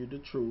telling you the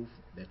truth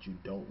that you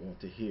don't want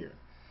to hear.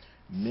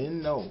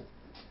 Men know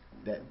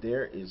that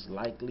there is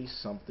likely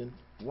something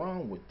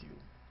wrong with you,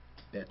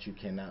 that you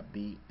cannot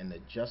be an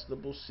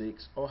adjustable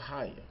 6 or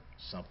higher.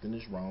 Something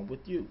is wrong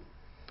with you.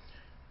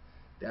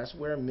 That's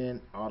where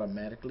men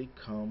automatically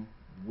come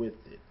with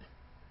it.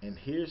 And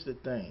here's the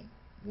thing.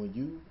 When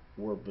you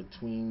were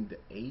between the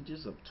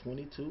ages of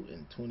 22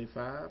 and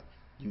 25,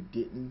 you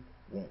didn't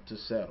want to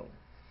settle.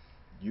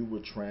 You were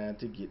trying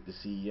to get the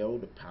CEO,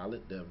 the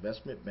pilot, the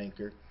investment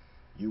banker.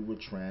 You were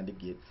trying to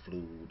get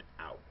flued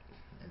out.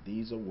 And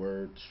these are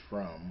words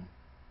from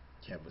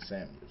Kevin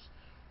Samuels.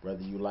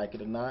 Whether you like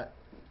it or not,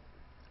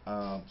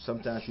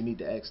 sometimes you need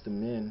to ask the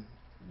men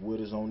what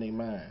is on their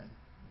mind.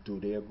 Do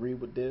they agree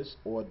with this,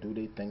 or do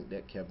they think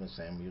that Kevin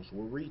Samuels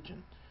were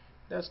reaching?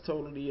 That's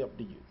totally up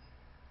to you.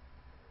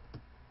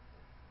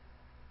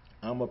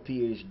 I'm a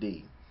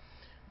PhD.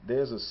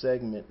 There's a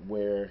segment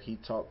where he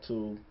talked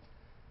to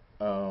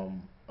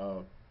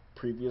a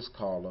previous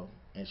caller,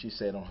 and she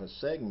said on her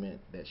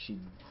segment that she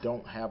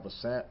don't have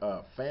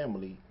a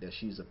family, that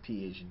she's a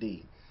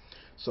PhD.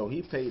 So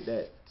he paid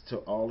that to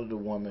all of the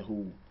women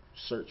who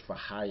search for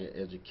higher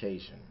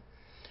education.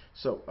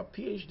 So a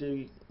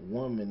PhD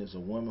woman is a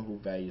woman who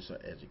values her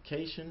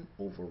education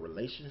over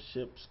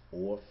relationships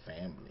or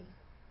family.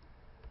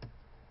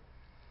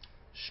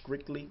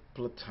 Strictly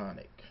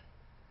platonic.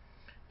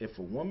 If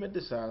a woman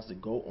decides to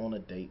go on a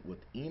date with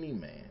any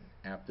man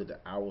after the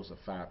hours of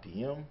 5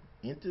 p.m.,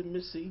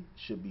 intimacy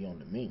should be on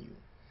the menu.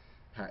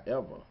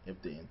 However,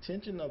 if the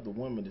intention of the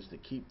woman is to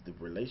keep the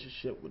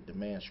relationship with the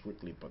man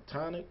strictly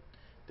platonic,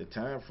 the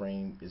time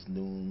frame is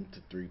noon to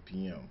 3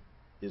 p.m.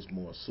 is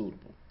more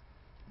suitable.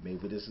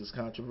 Maybe this is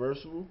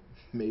controversial,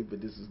 maybe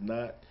this is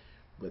not,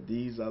 but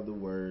these are the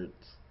words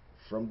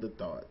from the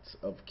thoughts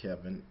of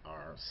Kevin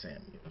R.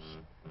 Samuels.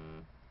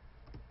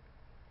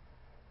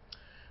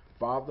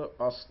 Father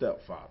or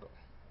stepfather.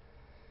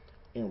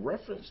 In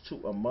reference to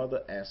a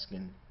mother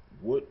asking,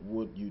 what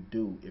would you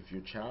do if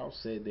your child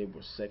said they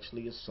were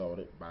sexually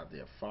assaulted by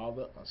their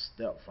father or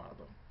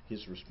stepfather?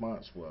 His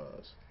response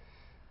was,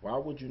 Why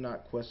would you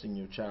not question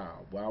your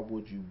child? Why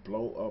would you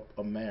blow up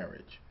a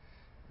marriage?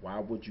 Why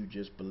would you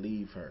just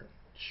believe her?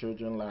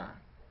 Children lie.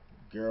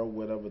 Girl,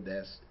 whatever,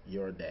 that's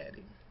your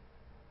daddy.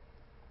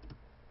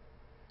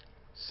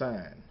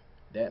 Sign.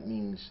 That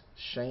means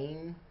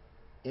shame,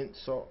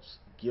 insults,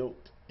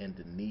 guilt, and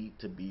the need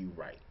to be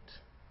right.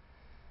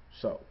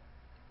 So,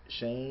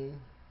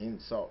 shame,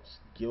 insults,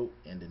 guilt,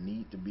 and the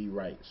need to be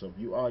right. So if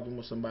you arguing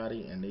with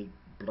somebody and they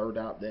blurt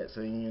out that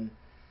saying,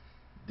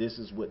 this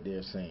is what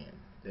they're saying.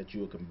 That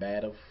you are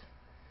combative,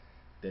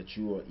 that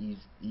you are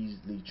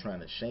easily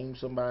trying to shame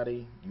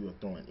somebody, you are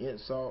throwing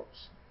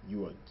insults,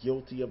 you are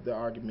guilty of the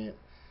argument,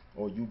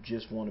 or you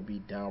just want to be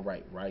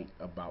downright right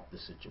about the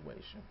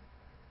situation.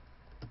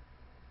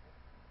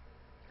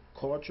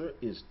 Culture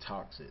is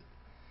toxic.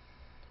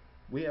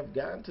 We have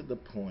gotten to the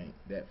point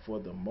that for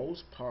the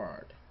most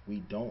part, we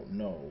don't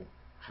know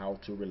how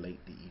to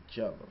relate to each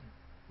other.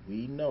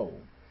 We know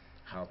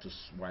how to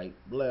swipe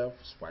left,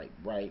 swipe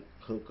right,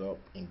 hook up,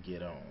 and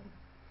get on.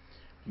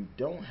 You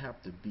don't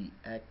have to be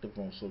active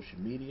on social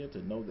media to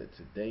know that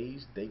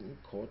today's dating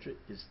culture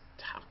is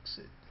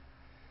toxic.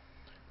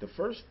 The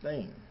first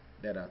thing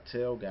that I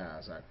tell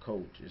guys I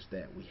coach is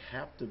that we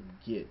have to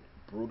get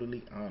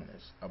brutally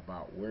honest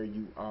about where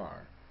you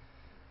are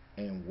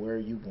and where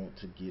you want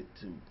to get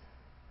to.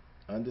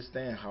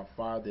 Understand how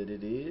far that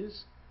it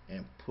is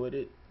and put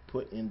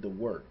in the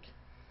work.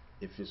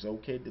 If it's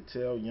okay to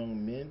tell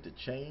young men to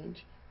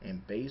change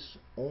and based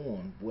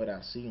on what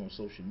I see on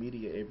social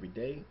media every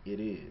day, it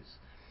is.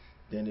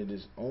 Then it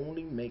is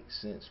only makes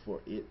sense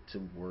for it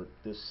to work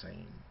the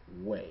same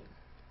way.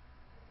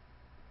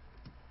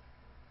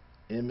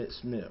 Emmitt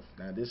Smith.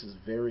 Now this is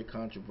very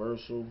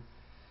controversial.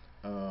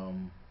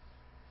 Um,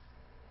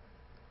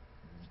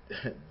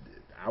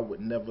 I would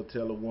never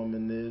tell a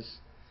woman this,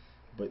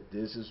 but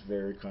this is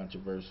very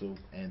controversial,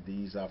 and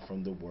these are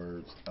from the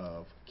words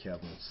of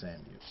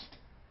KevinSamuels.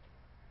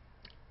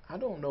 I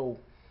don't know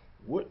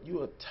what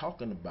you are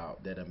talking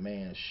about that a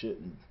man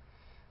shouldn't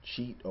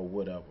cheat or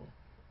whatever.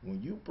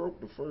 When you broke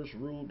the first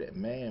rule that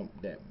men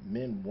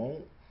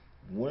want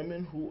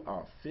women who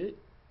are fit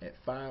at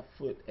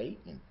 5'8"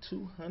 and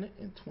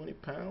 220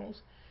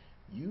 pounds,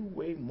 you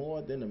weigh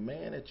more than a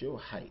man at your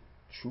height.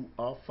 True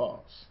or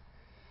false?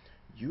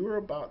 You're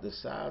about the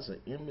size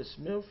of Emmitt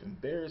Smith and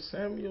Barry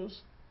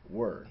Samuels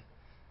were.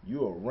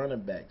 You're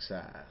running back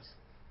size.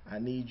 I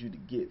need you to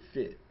get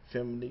fit,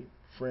 feminine,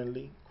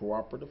 friendly,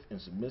 cooperative,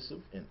 and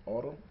submissive in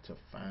order to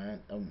find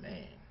a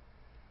man.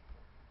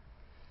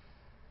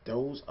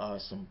 Those are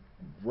some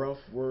rough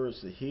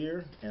words to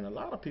hear, and a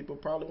lot of people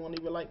probably won't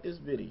even like this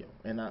video,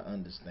 and I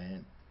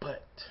understand,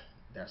 but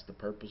that's the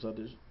purpose of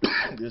this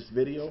this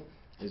video,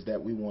 is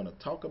that we want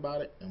to talk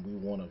about it and we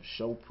want to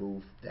show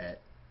proof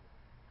that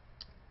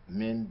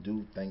men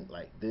do think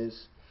like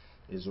this.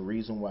 Is a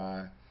reason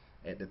why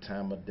at the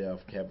time of death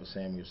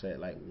KevinSamuels had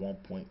like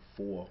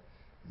 1.4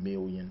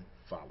 million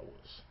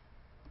followers.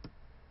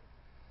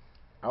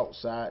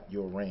 Outside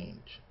your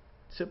range.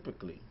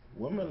 Typically,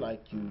 women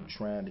like you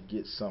trying to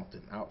get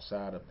something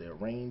outside of their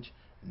range,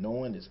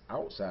 knowing it's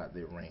outside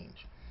their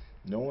range,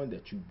 knowing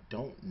that you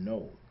don't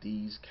know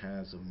these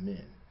kinds of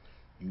men.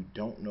 You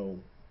don't know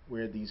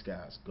where these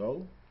guys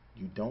go.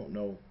 You don't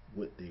know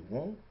what they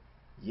want.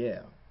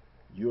 Yeah,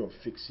 you're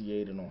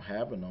asphyxiated on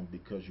having them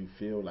because you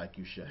feel like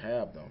you should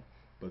have them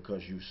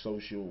because you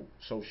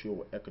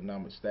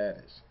socio-economic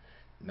status.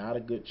 Not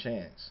a good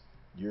chance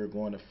you're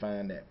going to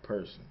find that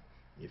person.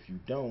 If you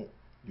don't,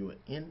 you'll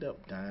end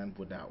up dying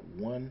without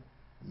one,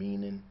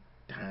 meaning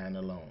dying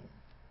alone.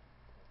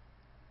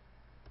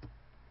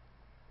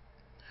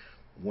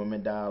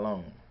 Women die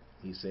alone.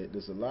 He said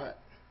this a lot,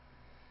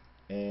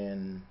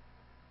 and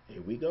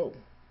here we go.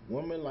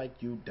 Women like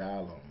you die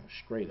alone,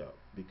 straight up,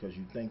 because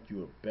you think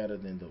you are better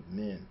than the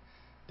men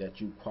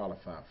that you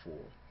qualify for.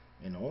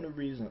 And the only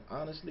reason,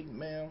 honestly,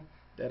 ma'am,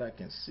 that I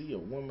can see a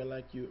woman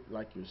like you,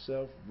 like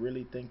yourself,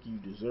 really think you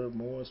deserve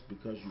more is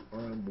because you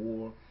earn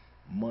more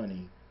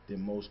money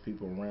than most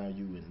people around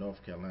you in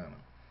North Carolina.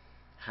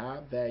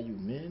 High value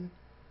men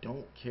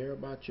don't care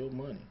about your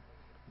money.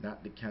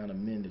 Not the kind of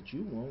men that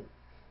you want.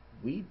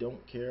 We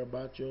don't care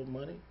about your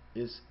money.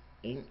 It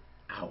ain't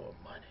our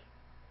money.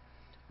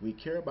 We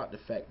care about the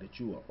fact that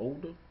you are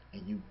older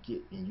and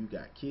you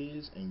got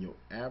kids and you're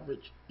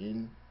average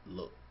in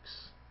looks.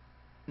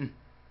 Mm,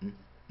 mm,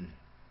 mm.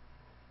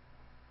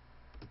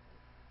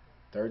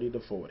 30 to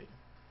 40.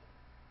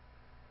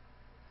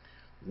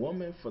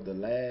 Women for the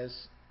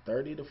last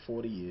 30 to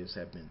 40 years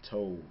have been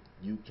told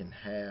you can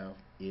have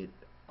it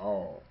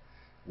all,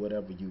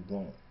 whatever you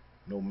want,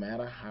 no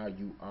matter how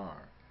you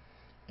are.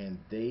 And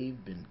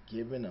they've been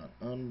given an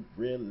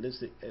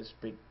unrealistic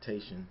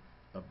expectation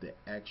of the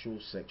actual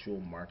sexual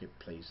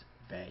marketplace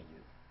value.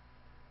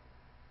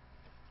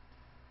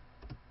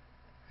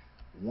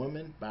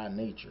 Women by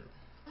nature.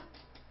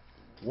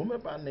 Women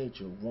by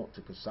nature want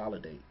to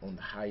consolidate on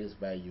the highest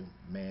value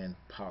man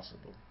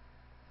possible.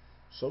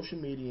 Social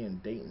media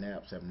and dating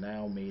apps have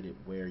now made it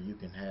where you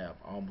can have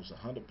almost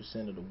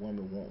 100% of the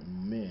women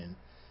wanting men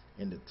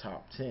in the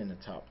top 10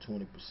 and top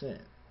 20%.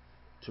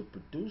 to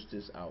produce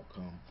this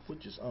outcome,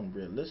 which is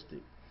unrealistic,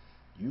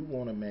 you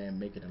want a man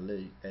making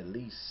at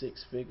least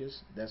six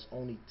figures. That's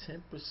only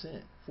 10%,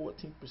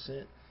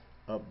 14%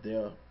 of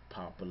their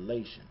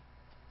population.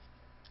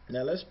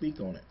 Now let's speak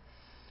on it.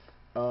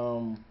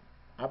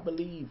 I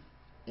believe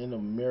in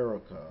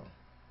America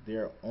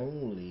there are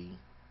only,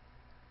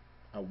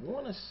 I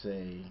want to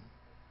say,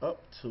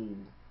 up to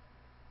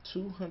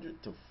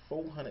 200 to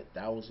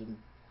 400,000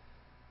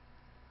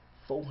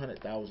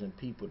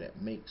 people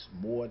that makes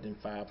more than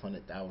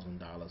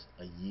 $500,000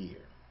 a year.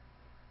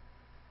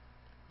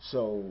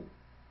 So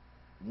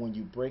when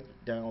you break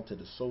it down to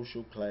the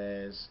social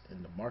class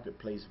and the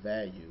marketplace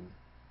value,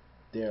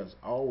 there's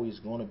always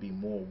going to be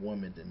more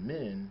women than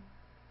men.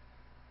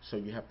 So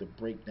you have to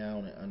break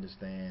down and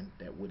understand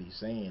that what he's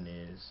saying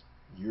is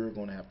you're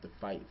going to have to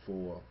fight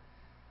for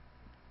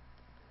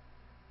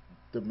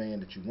the man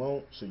that you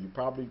want. So you're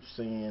probably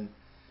saying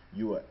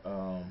you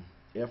are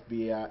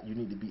FBI, you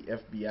need to be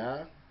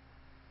FBI,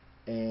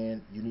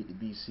 and you need to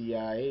be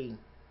CIA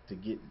to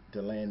get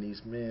to land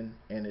these men,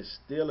 and it's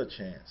still a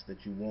chance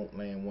that you won't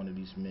land one of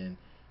these men,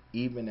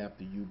 even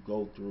after you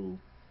go through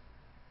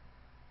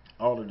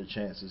all of the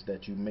chances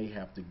that you may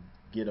have to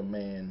get a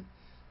man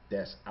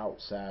that's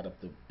outside of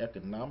the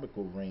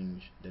economical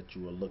range that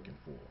you are looking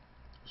for.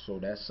 So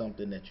that's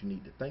something that you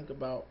need to think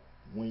about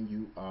when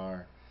you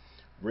are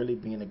really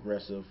being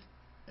aggressive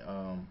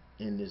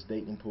in this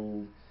dating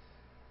pool.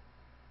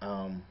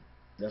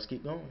 Let's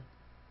keep going.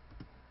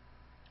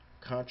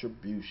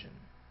 Contribution.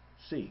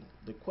 See,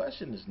 the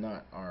question is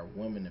not, are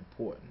women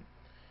important?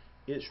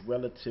 It's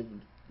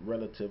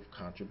relative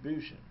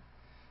contribution.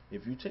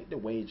 If you take the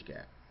wage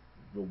gap,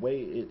 the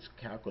way it's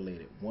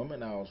calculated,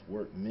 women hours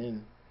worked,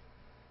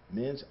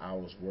 men's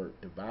hours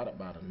worked divided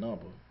by the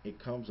number, it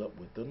comes up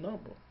with the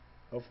number.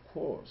 Of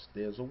course,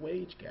 there's a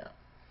wage gap,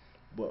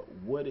 but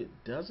what it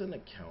doesn't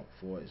account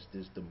for is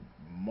this the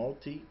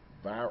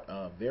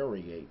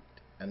multivariate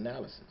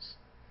analysis.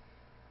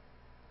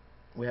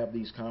 We have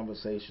these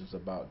conversations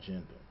about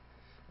gender,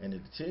 and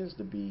it tends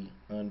to be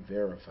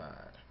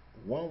unverified.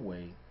 One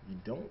way, you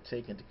don't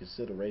take into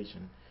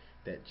consideration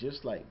that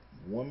just like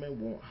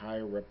women want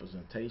higher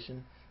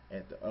representation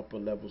at the upper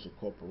levels of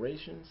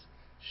corporations,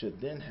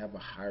 should then have a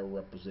higher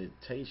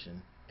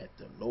representation at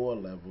the lower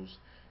levels,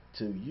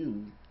 to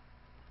you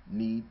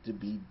need to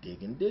be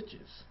digging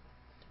ditches.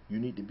 You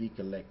need to be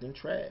collecting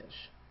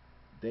trash.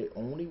 They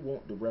only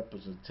want the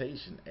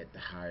representation at the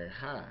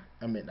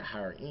the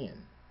higher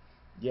end.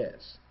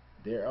 Yes,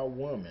 there are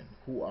women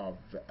who are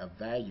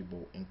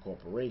valuable in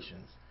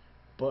corporations,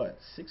 but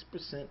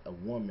 6%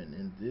 of women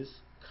in this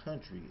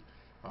country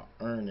are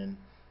earning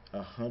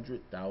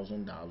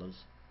 $100,000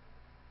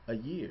 a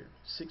year.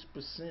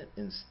 6%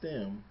 in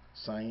STEM,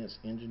 science,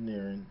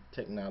 engineering,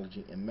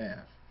 technology, and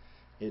math.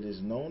 It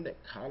is known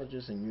that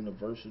colleges and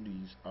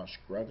universities are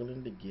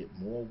struggling to get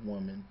more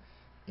women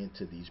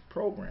into these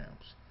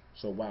programs.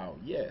 So while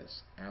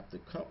yes, after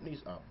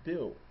companies are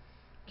built,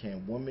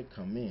 can women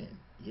come in?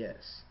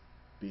 Yes.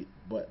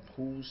 But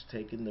who's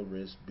taking the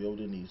risk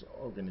building these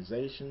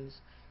organizations?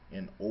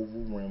 And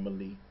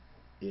overwhelmingly,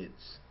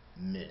 it's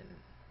men.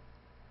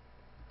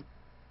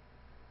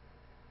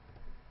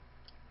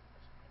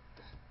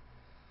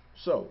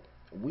 So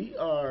we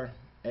are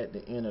at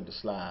the end of the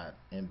slide,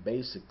 and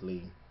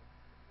basically,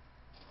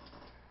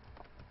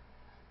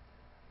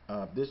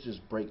 this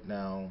just break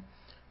down,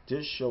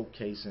 just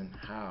showcasing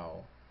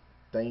how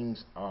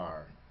things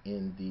are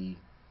in the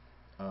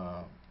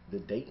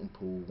dating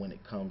pool when it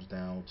comes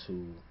down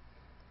to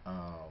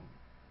um,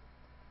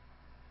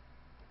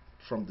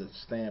 from the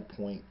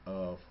standpoint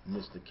of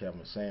Mr.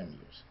 Kevin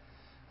Samuels.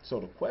 So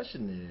the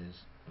question is,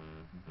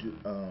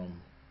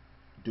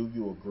 do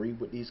you agree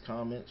with these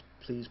comments?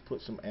 Please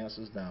put some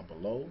answers down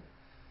below.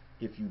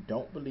 If you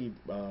don't believe,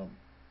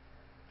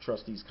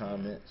 trust these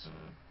comments,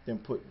 then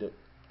put the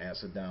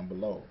answer down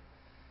below.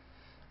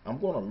 I'm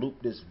going to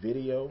loop this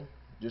video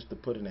just to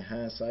put it in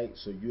hindsight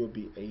so you'll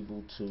be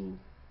able to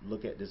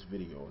look at this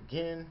video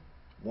again.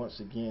 Once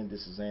again,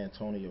 this is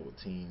Antonio with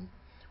Team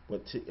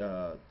with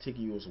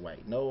Tiggio's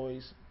White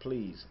Noise.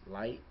 Please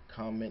like,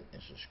 comment,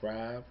 and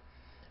subscribe,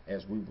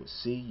 as we will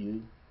see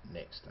you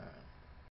next time.